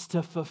for us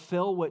to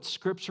fulfill what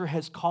Scripture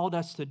has called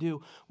us to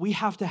do, we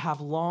have to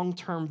have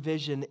long-term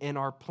vision in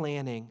our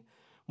planning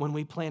when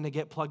we plan to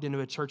get plugged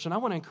into a church. And I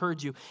want to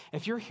encourage you,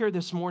 if you're here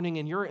this morning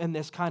and you're in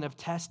this kind of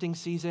testing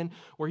season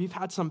where you've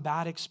had some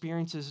bad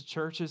experiences at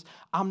churches,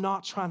 I'm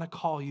not trying to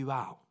call you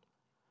out.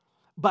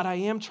 But I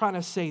am trying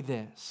to say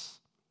this.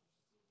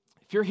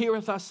 If you're here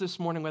with us this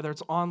morning, whether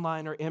it's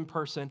online or in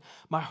person,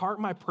 my heart,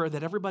 my prayer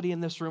that everybody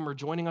in this room or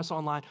joining us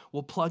online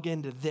will plug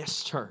into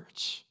this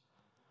church.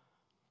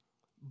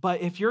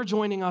 But if you're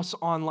joining us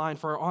online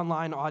for our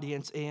online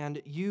audience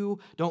and you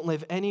don't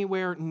live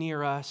anywhere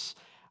near us,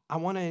 I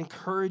want to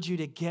encourage you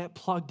to get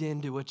plugged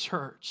into a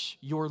church,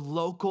 your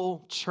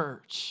local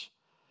church,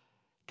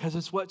 because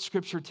it's what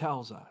Scripture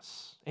tells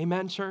us.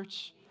 Amen,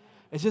 church?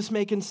 Is this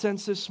making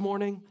sense this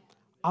morning?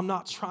 I'm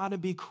not trying to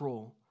be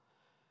cruel.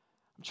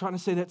 I'm trying to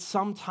say that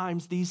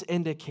sometimes these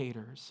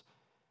indicators,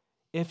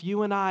 if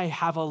you and I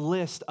have a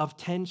list of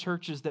 10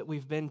 churches that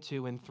we've been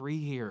to in 3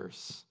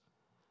 years,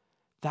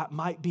 that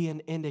might be an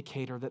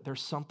indicator that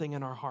there's something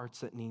in our hearts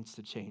that needs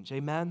to change.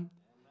 Amen?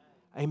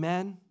 Amen?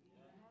 Amen?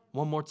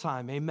 One more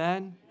time.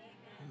 Amen?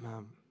 Amen.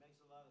 Amen.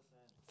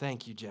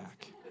 Thank you,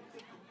 Jack.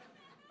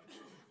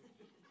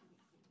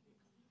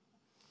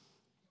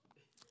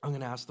 I'm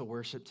going to ask the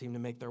worship team to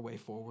make their way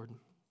forward.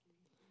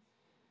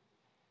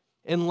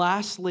 And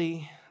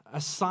lastly, a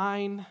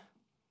sign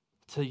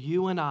to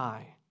you and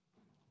I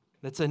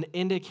that's an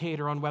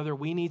indicator on whether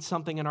we need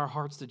something in our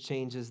hearts to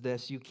change is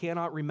this. You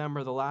cannot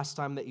remember the last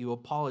time that you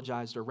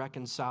apologized or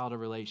reconciled a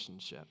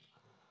relationship.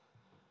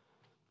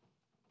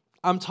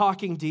 I'm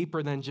talking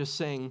deeper than just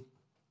saying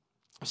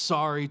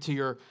sorry to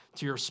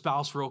your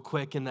spouse real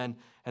quick and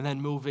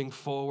then moving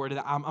forward.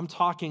 I'm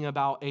talking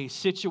about a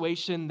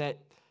situation that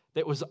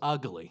was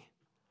ugly.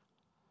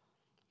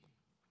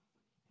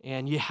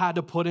 And you had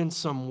to put in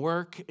some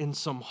work and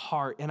some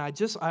heart. And I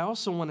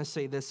also want to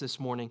say this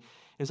morning,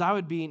 is I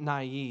would be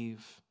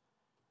naive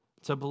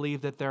to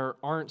believe that there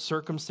aren't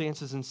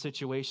circumstances and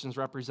situations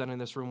represented in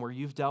this room where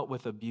you've dealt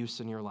with abuse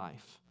in your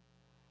life.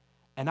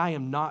 And I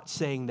am not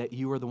saying that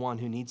you are the one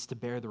who needs to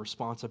bear the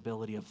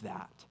responsibility of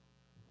that.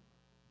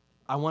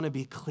 I want to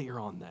be clear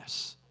on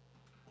this.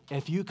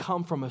 If you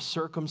come from a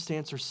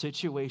circumstance or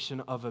situation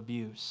of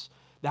abuse,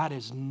 that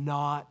is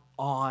not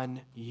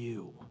on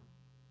you.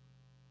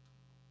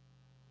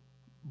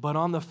 But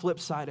on the flip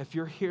side, if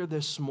you're here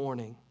this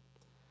morning,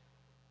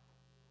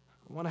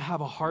 I want to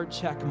have a heart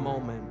check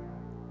moment.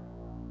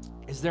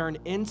 Is there an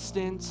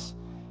instance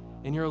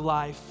in your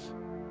life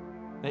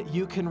that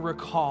you can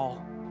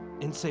recall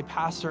and say,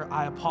 Pastor,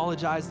 I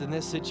apologized in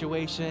this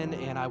situation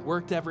and I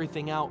worked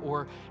everything out?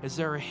 Or is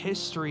there a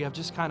history of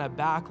just kind of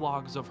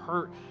backlogs of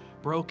hurt,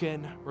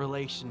 broken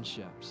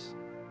relationships?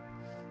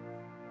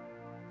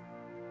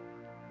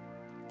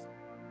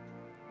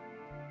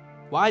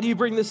 Why do you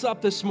bring this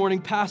up this morning,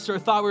 Pastor? I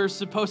thought we were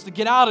supposed to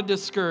get out of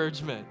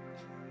discouragement.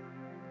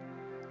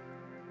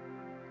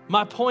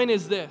 My point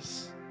is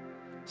this.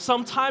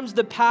 Sometimes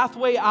the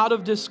pathway out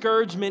of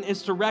discouragement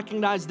is to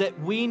recognize that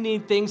we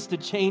need things to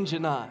change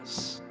in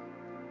us.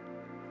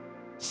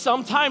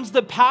 Sometimes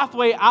the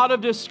pathway out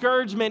of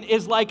discouragement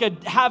is like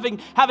having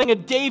a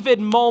David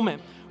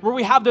moment where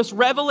we have this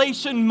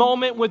revelation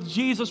moment with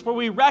Jesus where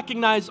we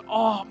recognize,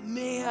 oh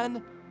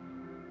man,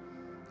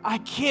 I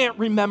can't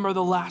remember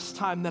the last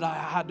time that I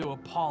had to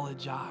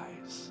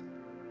apologize.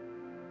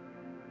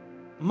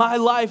 My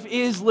life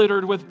is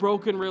littered with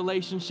broken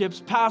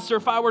relationships. Pastor,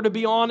 if I were to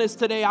be honest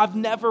today, I've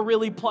never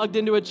really plugged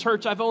into a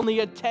church. I've only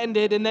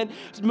attended and then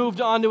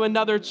moved on to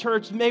another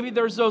church. Maybe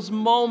there's those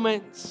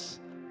moments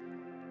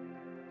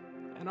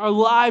in our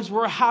lives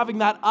where we're having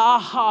that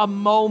aha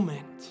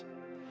moment.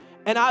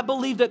 And I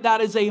believe that that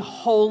is a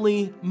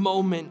holy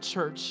moment,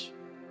 church.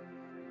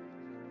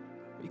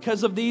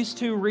 Because of these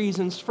two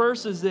reasons.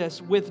 First is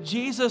this: with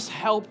Jesus'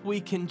 help, we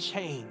can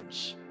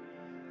change.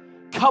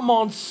 Come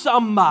on,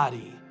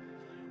 somebody.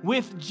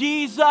 With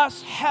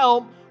Jesus'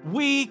 help,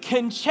 we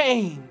can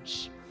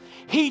change.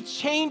 He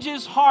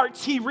changes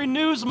hearts. He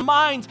renews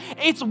minds.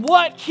 It's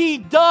what He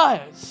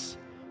does.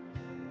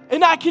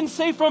 And I can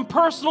say from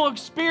personal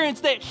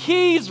experience that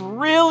He's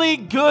really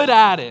good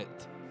at it.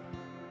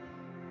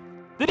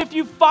 That if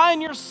you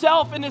find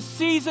yourself in a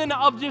season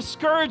of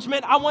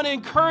discouragement, I want to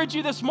encourage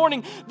you this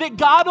morning that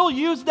God will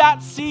use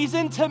that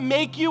season to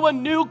make you a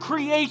new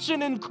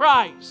creation in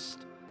Christ.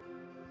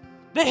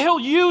 That He'll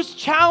use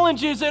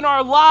challenges in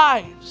our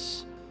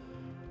lives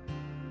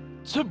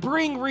to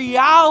bring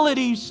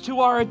realities to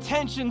our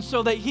attention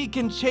so that He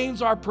can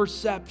change our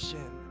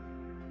perception.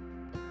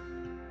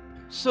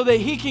 So that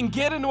He can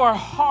get into our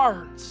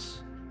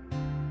hearts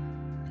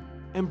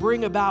and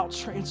bring about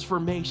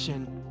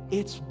transformation.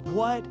 It's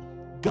what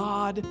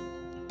God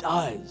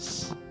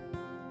does.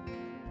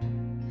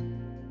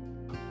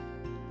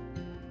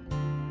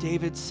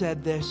 David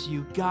said this,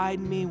 you guide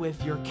me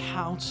with your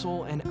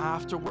counsel, and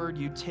afterward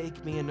you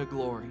take me into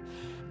glory.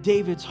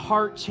 David's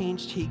heart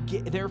changed.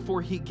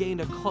 Therefore, he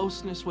gained a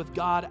closeness with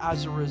God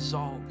as a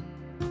result.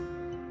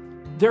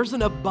 There's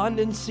an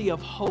abundancy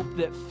of hope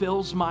that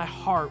fills my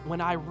heart when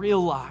I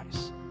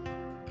realize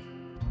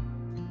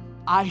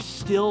I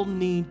still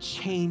need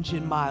change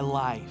in my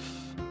life.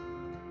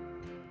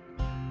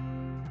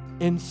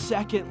 And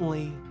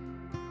secondly,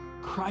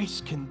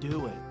 Christ can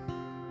do it.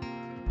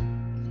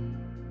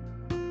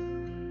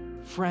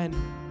 Friend,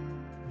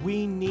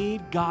 we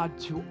need God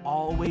to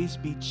always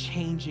be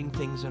changing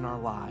things in our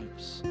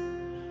lives.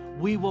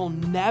 We will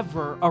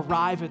never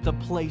arrive at the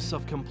place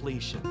of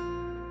completion.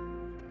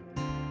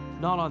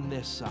 Not on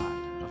this side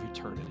of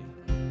eternity.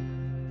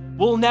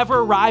 We'll never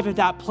arrive at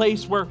that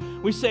place where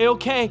we say,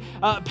 okay,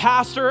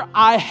 Pastor,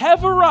 I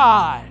have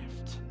arrived.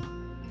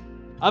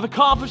 I've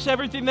accomplished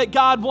everything that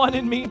God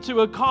wanted me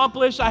to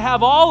accomplish. I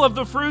have all of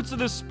the fruits of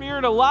the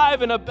Spirit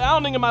alive and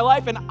abounding in my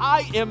life, and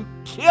I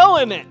am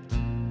killing it.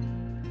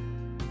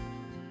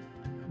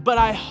 But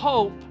I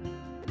hope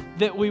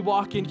that we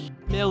walk in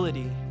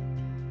humility,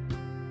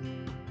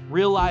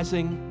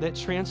 realizing that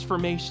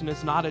transformation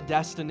is not a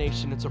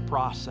destination, it's a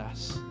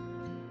process.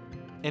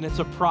 And it's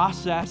a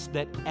process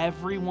that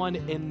everyone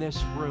in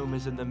this room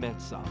is in the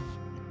midst of.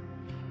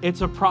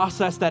 It's a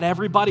process that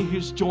everybody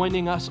who's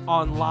joining us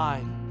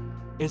online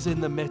is in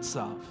the midst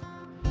of.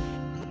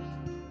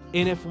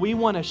 And if we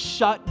want to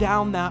shut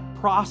down that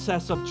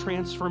process of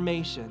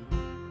transformation,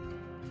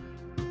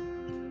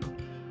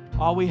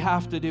 all we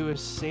have to do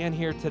is stand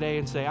here today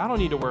and say, I don't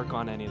need to work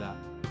on any of that.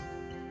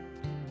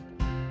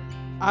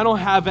 I don't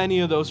have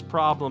any of those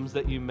problems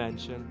that you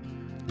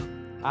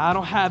mentioned. I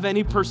don't have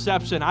any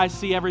perception. I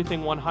see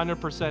everything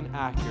 100%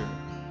 accurate.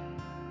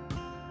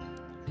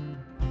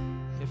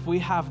 If we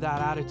have that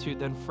attitude,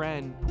 then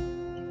friend,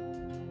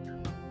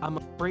 I'm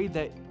afraid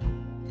that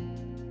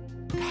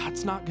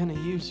God's not going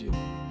to use you.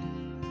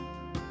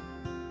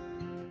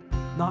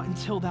 Not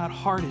until that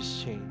heart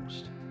is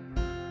changed.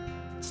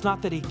 It's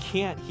not that He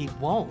can't, He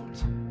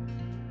won't.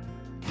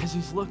 Because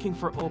He's looking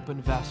for open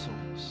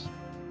vessels.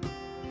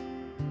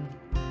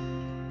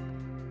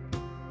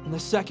 And the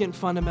second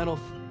fundamental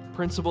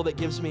principle that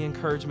gives me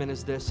encouragement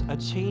is this: a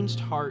changed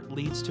heart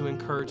leads to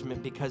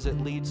encouragement because it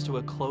leads to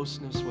a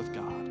closeness with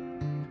God.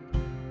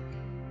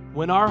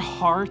 When our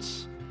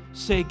hearts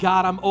say,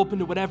 God, I'm open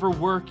to whatever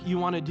work you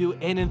want to do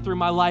in and through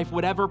my life,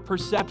 whatever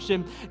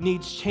perception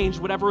needs change,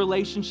 whatever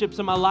relationships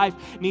in my life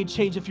need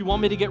change. If you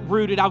want me to get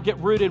rooted, I'll get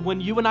rooted.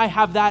 When you and I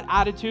have that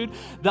attitude,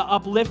 the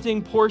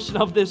uplifting portion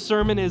of this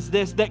sermon is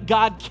this, that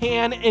God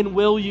can and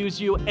will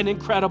use you in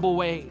incredible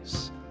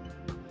ways.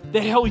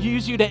 That He'll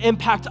use you to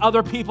impact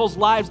other people's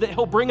lives, that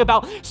He'll bring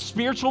about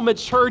spiritual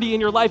maturity in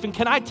your life. And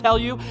can I tell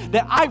you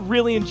that I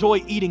really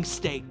enjoy eating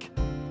steak?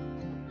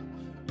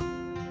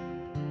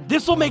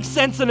 This will make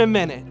sense in a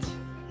minute.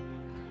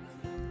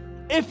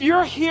 If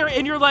you're here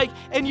and you're like,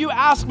 and you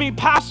ask me,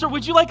 Pastor,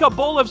 would you like a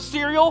bowl of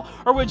cereal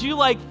or would you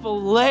like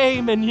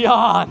filet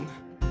mignon?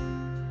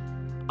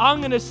 I'm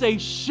going to say,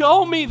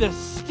 show me the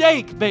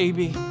steak,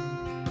 baby.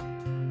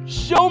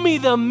 Show me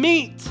the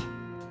meat,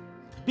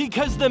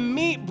 because the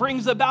meat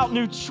brings about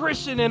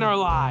nutrition in our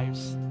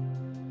lives.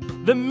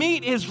 The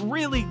meat is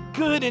really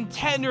good and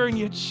tender, and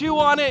you chew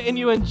on it and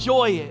you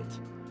enjoy it.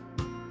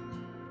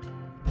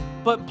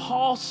 But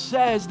Paul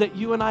says that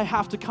you and I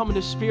have to come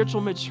into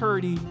spiritual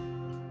maturity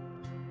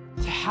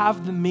to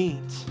have the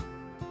meat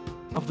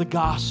of the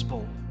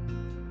gospel.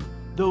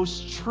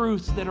 Those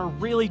truths that are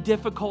really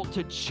difficult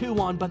to chew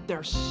on, but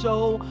they're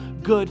so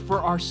good for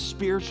our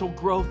spiritual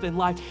growth in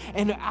life.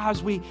 And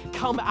as we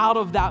come out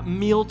of that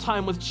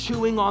mealtime with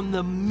chewing on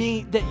the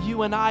meat, that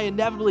you and I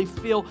inevitably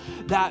feel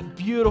that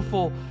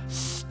beautiful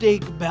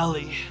steak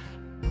belly.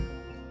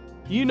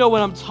 You know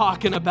what I'm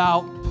talking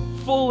about.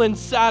 Full and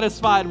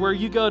satisfied, where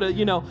you go to a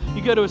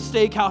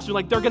steakhouse, you're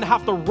like, they're going to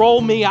have to roll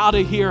me out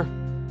of here.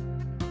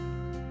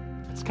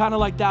 It's kind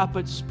of like that,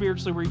 but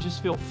spiritually, where you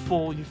just feel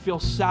full, you feel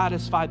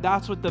satisfied.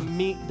 That's what the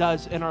meat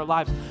does in our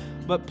lives.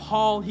 But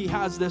Paul, he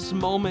has this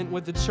moment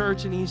with the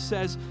church, and he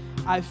says,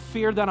 I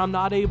fear that I'm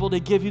not able to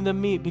give you the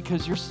meat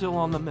because you're still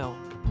on the milk.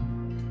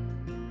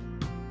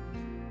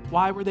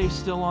 Why were they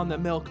still on the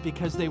milk?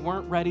 Because they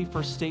weren't ready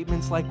for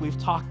statements like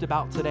we've talked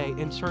about today.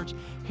 In church,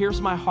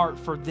 here's my heart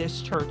for this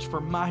church,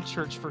 for my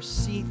church, for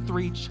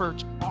C3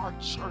 Church, our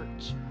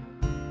church,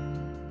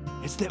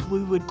 is that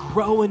we would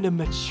grow into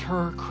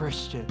mature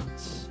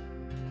Christians.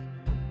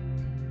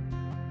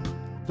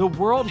 The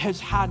world has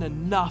had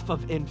enough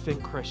of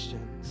infant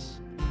Christians.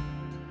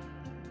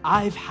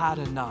 I've had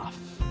enough.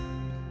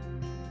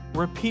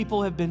 Where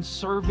people have been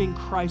serving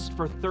Christ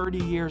for 30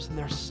 years and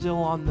they're still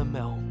on the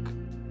milk.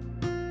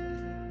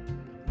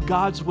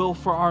 God's will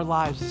for our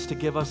lives is to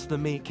give us the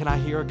meat. Can I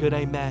hear a good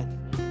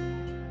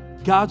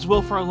amen? God's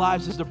will for our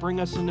lives is to bring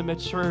us into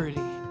maturity.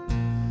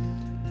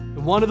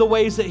 And one of the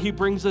ways that He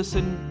brings us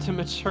into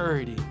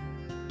maturity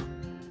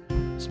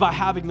is by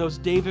having those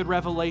David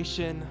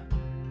revelation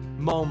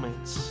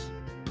moments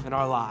in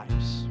our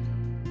lives.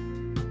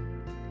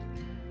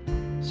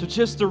 So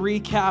just to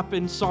recap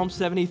in Psalm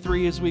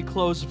 73 as we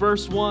close,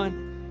 verse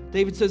 1,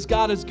 David says,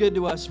 God is good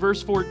to us.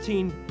 Verse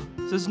 14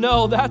 says,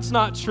 no, that's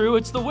not true.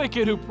 It's the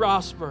wicked who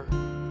prosper.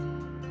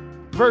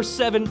 Verse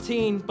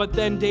 17, but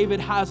then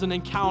David has an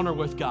encounter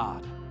with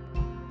God.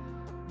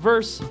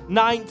 Verse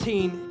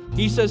 19,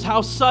 he says, how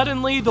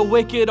suddenly the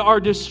wicked are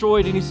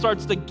destroyed, and he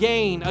starts to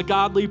gain a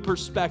godly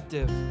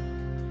perspective.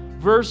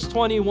 Verse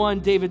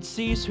 21, David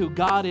sees who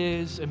God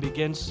is and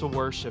begins to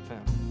worship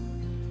Him.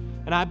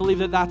 And I believe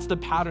that that's the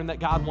pattern that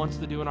God wants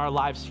to do in our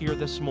lives here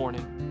this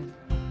morning.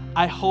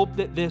 I hope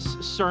that this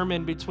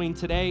sermon between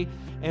today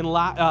and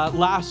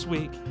last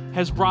week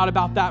has brought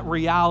about that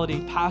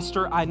reality.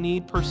 Pastor, I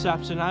need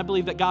perception. And I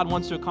believe that God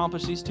wants to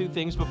accomplish these two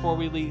things before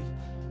we leave.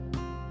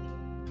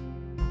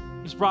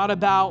 He's brought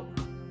about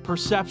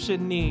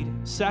perception need.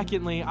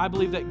 Secondly, I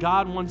believe that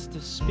God wants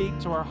to speak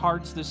to our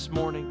hearts this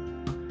morning.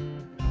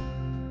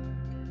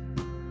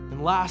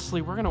 And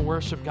lastly, we're going to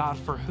worship God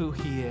for who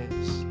He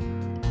is.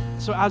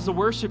 So as the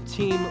worship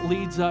team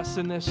leads us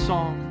in this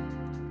song,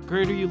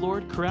 Greater You,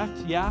 Lord, correct?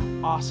 Yeah?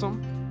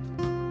 Awesome.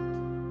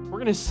 We're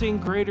going to sing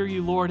Greater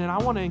You, Lord, and I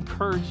want to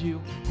encourage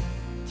you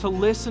to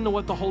listen to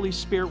what the Holy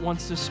Spirit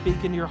wants to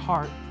speak in your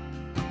heart.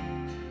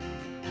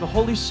 The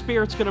Holy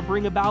Spirit's going to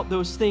bring about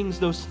those things,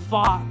 those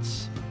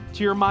thoughts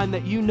to your mind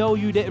that you know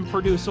you didn't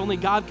produce. Only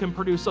God can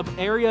produce, of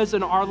areas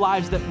in our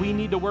lives that we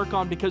need to work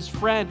on. Because,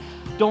 friend,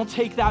 don't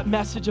take that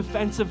message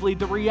offensively.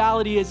 The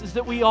reality is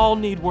that we all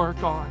need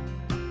work on.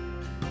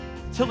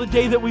 Till the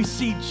day that we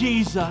see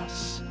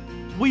Jesus,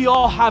 we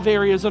all have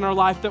areas in our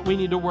life that we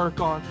need to work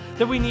on,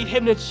 that we need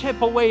Him to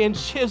chip away and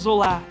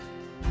chisel at,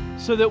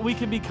 so that we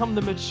can become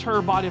the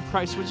mature body of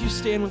Christ. Would you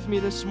stand with me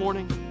this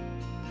morning?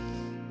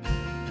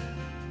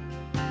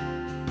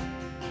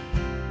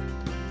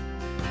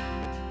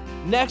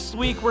 Next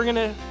week, we're going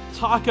to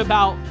talk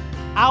about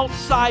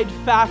outside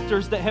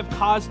factors that have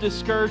caused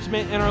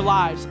discouragement in our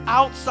lives.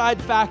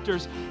 Outside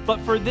factors.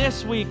 But for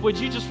this week, would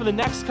you just for the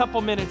next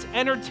couple minutes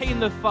entertain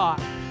the thought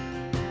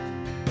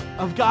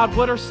of, God,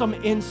 what are some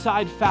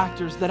inside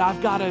factors that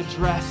I've got to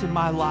address in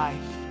my life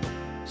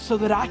so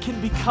that I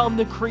can become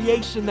the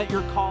creation that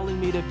You're calling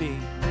me to be?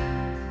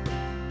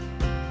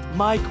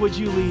 Mike, would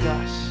you lead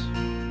us?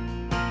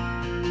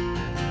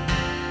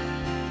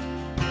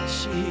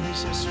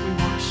 Jesus, we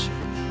worship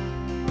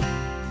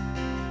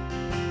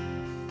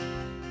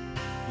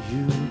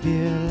You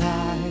give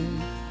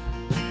life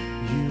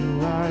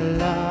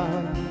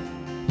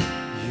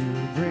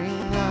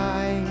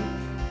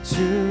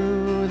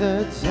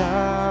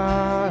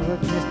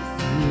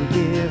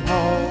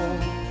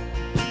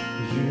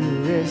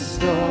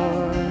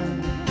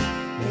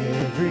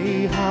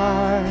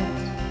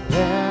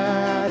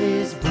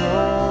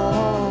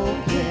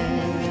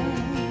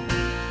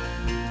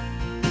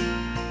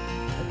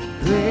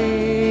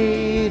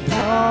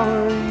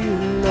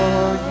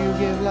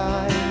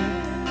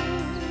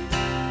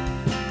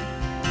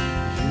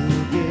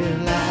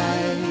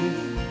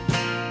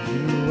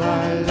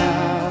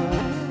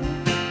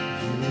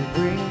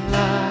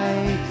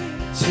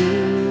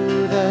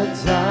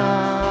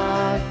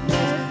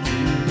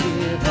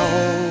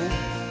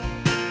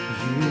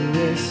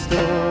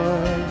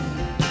restore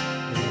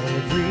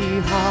every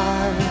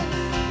heart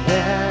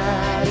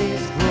that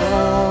is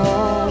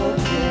broken.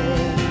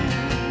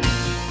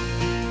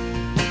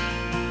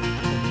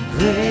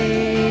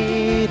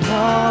 Great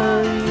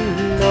are you,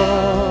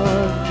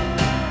 Lord.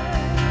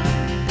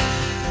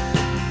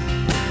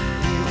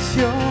 It's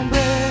your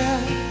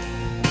breath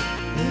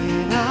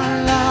in our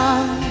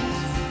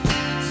lungs,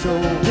 so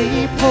we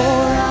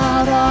pour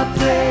out our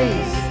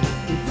praise.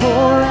 We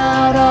pour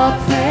out our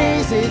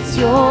praise. It's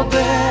your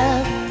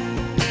breath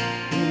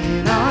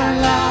in our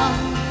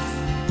lungs,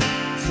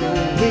 so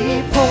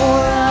we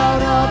pour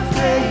out our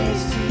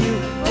praise to you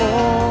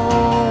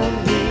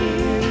only.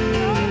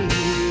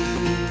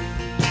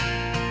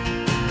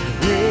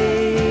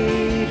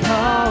 Great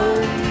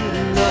are you,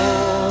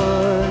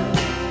 Lord.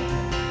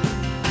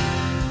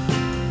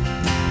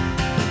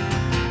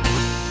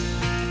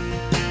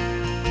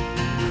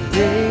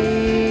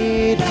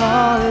 Great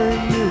are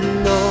you,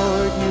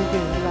 Lord. You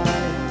give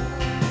life.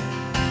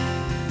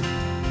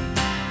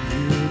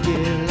 You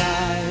give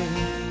life.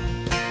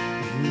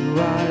 You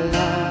are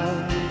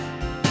love.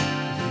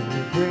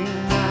 You bring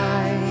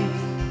light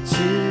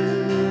to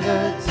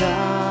the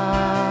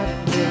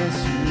darkness.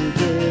 You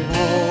give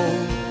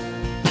hope.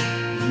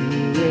 You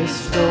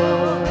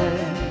restore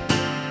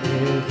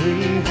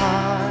every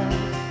heart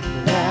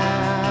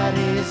that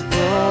is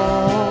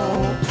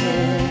broken.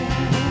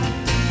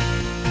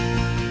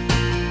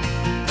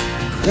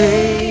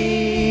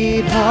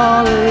 Great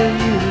are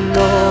you,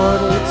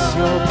 Lord. It's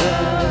your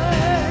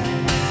breath.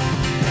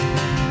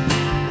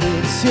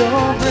 It's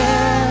your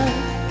breath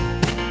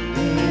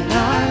in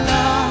our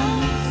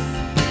lungs,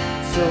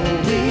 so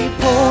we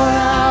pour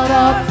out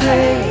our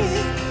praise.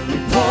 We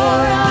pour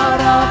out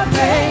our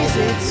praise.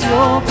 It's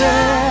your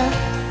breath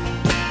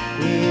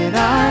in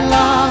our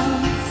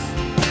lungs,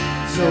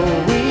 so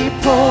we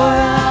pour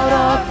out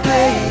our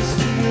praise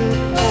to you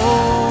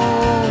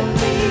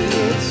only.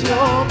 It's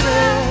your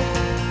breath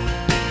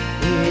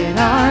in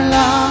our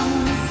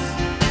lungs,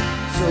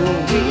 so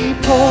we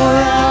pour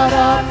out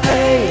our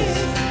praise.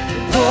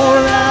 Pour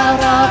out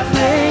our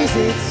praise.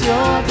 It's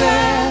your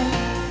breath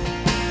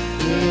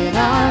in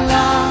our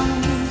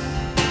lungs,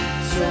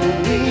 so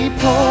we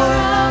pour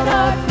out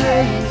our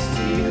praise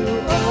to you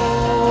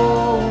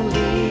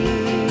only.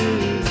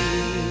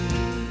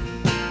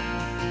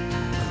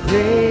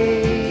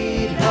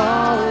 Great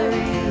are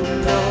you,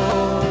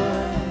 Lord.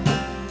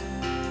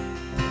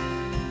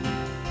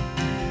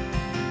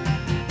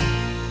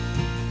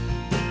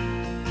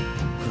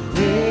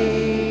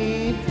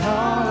 Great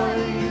are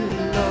you,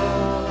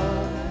 Lord.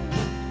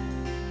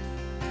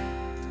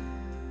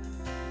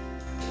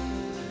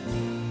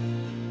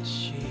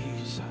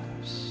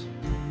 Jesus.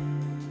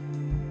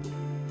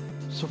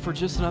 So for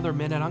just another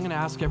minute, I'm going to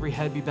ask every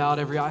head be bowed,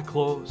 every eye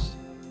closed.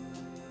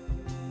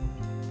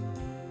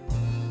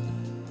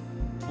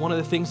 One of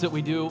the things that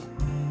we do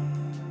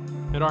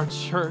in our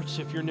church,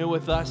 if you're new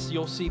with us,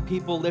 you'll see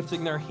people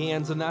lifting their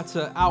hands, and that's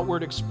an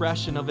outward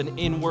expression of an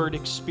inward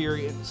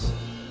experience.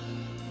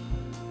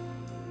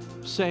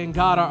 Saying,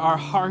 God, our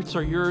hearts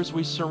are yours,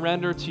 we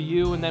surrender to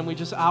you, and then we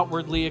just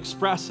outwardly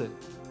express it.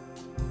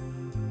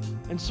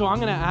 And so I'm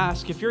going to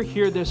ask, if you're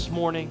here this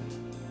morning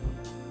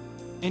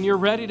and you're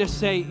ready to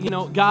say, you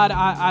know, God,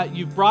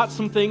 you've brought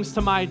some things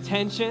to my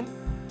attention.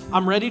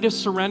 I'm ready to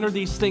surrender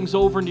these things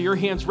over into your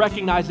hands,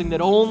 recognizing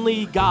that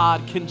only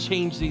God can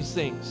change these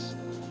things.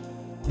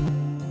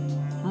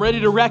 I'm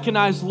ready to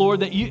recognize, Lord,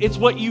 that it's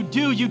what you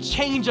do. You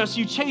change us,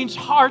 you change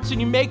hearts,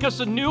 and you make us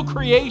a new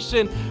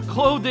creation,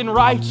 clothed in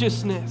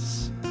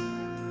righteousness.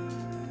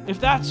 If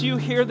that's you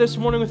here this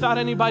morning without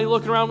anybody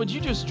looking around, would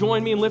you just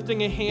join me in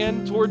lifting a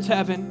hand towards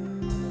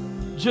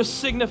heaven, just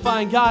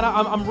signifying, God,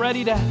 I'm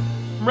ready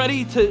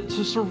to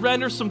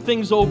surrender some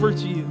things over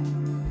to you.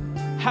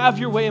 Have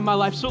your way in my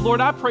life. So, Lord,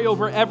 I pray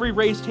over every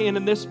raised hand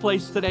in this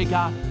place today,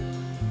 God,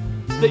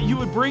 that you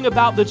would bring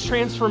about the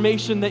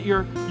transformation that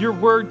your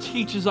word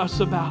teaches us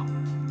about.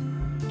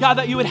 God,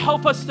 that you would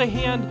help us to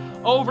hand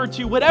over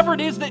to whatever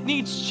it is that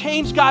needs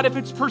change, God, if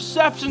it's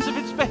perceptions, if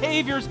it's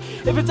behaviors,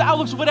 if it's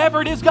outlooks,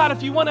 whatever it is, God,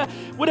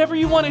 whatever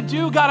you want to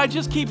do, God, I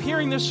just keep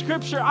hearing this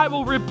scripture. I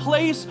will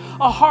replace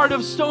a heart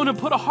of stone and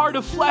put a heart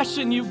of flesh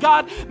in you.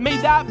 God, may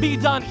that be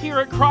done here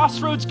at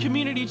Crossroads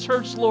Community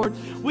Church, Lord.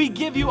 We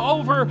give you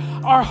over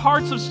our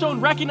hearts of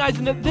stone,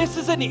 recognizing that this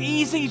is an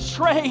easy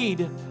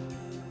trade.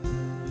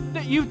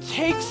 That you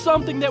take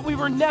something that we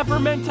were never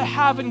meant to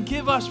have and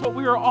give us what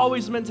we were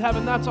always meant to have,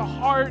 and that's a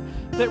heart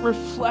that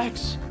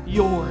reflects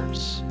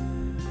yours.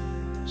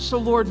 So,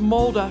 Lord,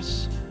 mold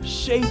us,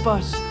 shape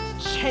us,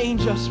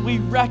 change us. We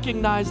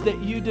recognize that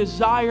you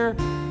desire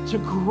to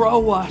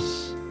grow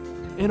us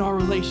in our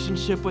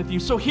relationship with you.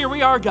 So here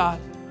we are, God.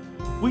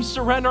 We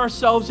surrender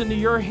ourselves into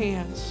your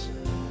hands.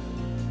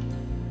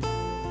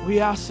 We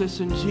ask this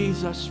in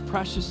Jesus'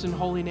 precious and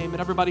holy name.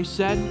 And everybody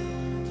said,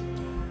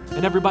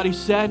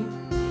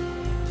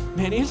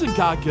 man, isn't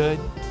God good?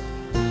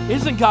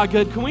 Isn't God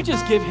good? Can we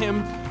just give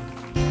him,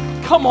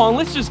 come on,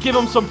 let's just give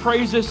him some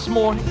praise this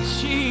morning.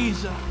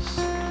 Jesus,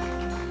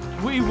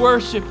 we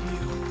worship you.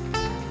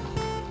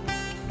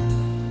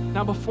 Now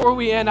Now, before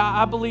we end,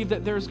 I believe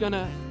that there's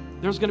gonna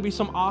be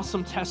some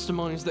awesome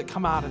testimonies that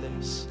come out of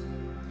this.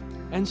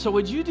 And so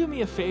would you do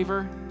me a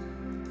favor?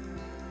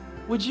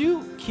 Would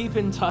you keep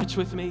in touch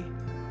with me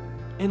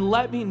and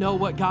let me know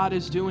what God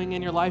is doing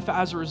in your life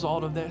as a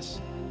result of this?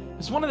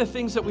 It's one of the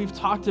things that we've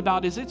talked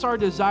about is it's our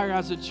desire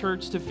as a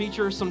church to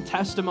feature some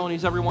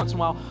testimonies every once in a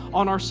while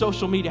on our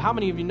social media. How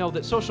many of you know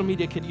that social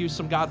media could use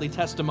some godly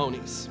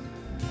testimonies?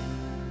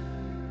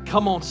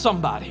 Come on,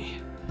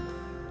 somebody.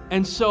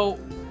 And so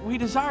we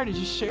desire to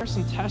just share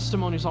some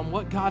testimonies on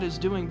what God is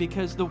doing,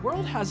 because the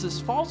world has this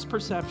false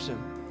perception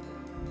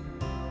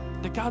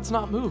that God's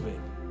not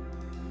moving.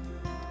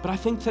 But I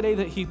think today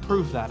that he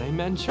proved that.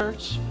 Amen,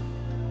 church?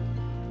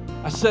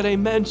 I said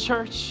amen,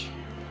 church.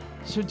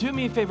 So do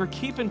me a favor,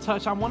 keep in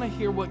touch. I want to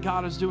hear what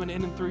God is doing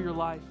in and through your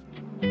life.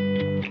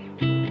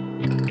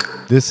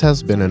 This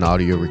has been an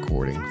audio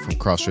recording from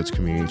Crossroads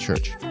Community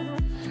Church.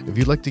 If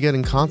you'd like to get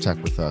in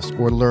contact with us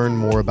or learn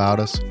more about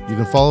us, you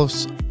can follow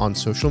us on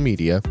social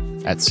media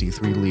at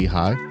C3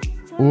 Lehigh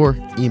or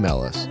email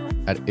us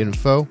at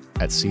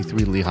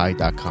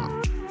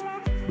info@c3lehigh.com.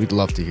 We'd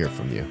love to hear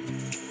from you.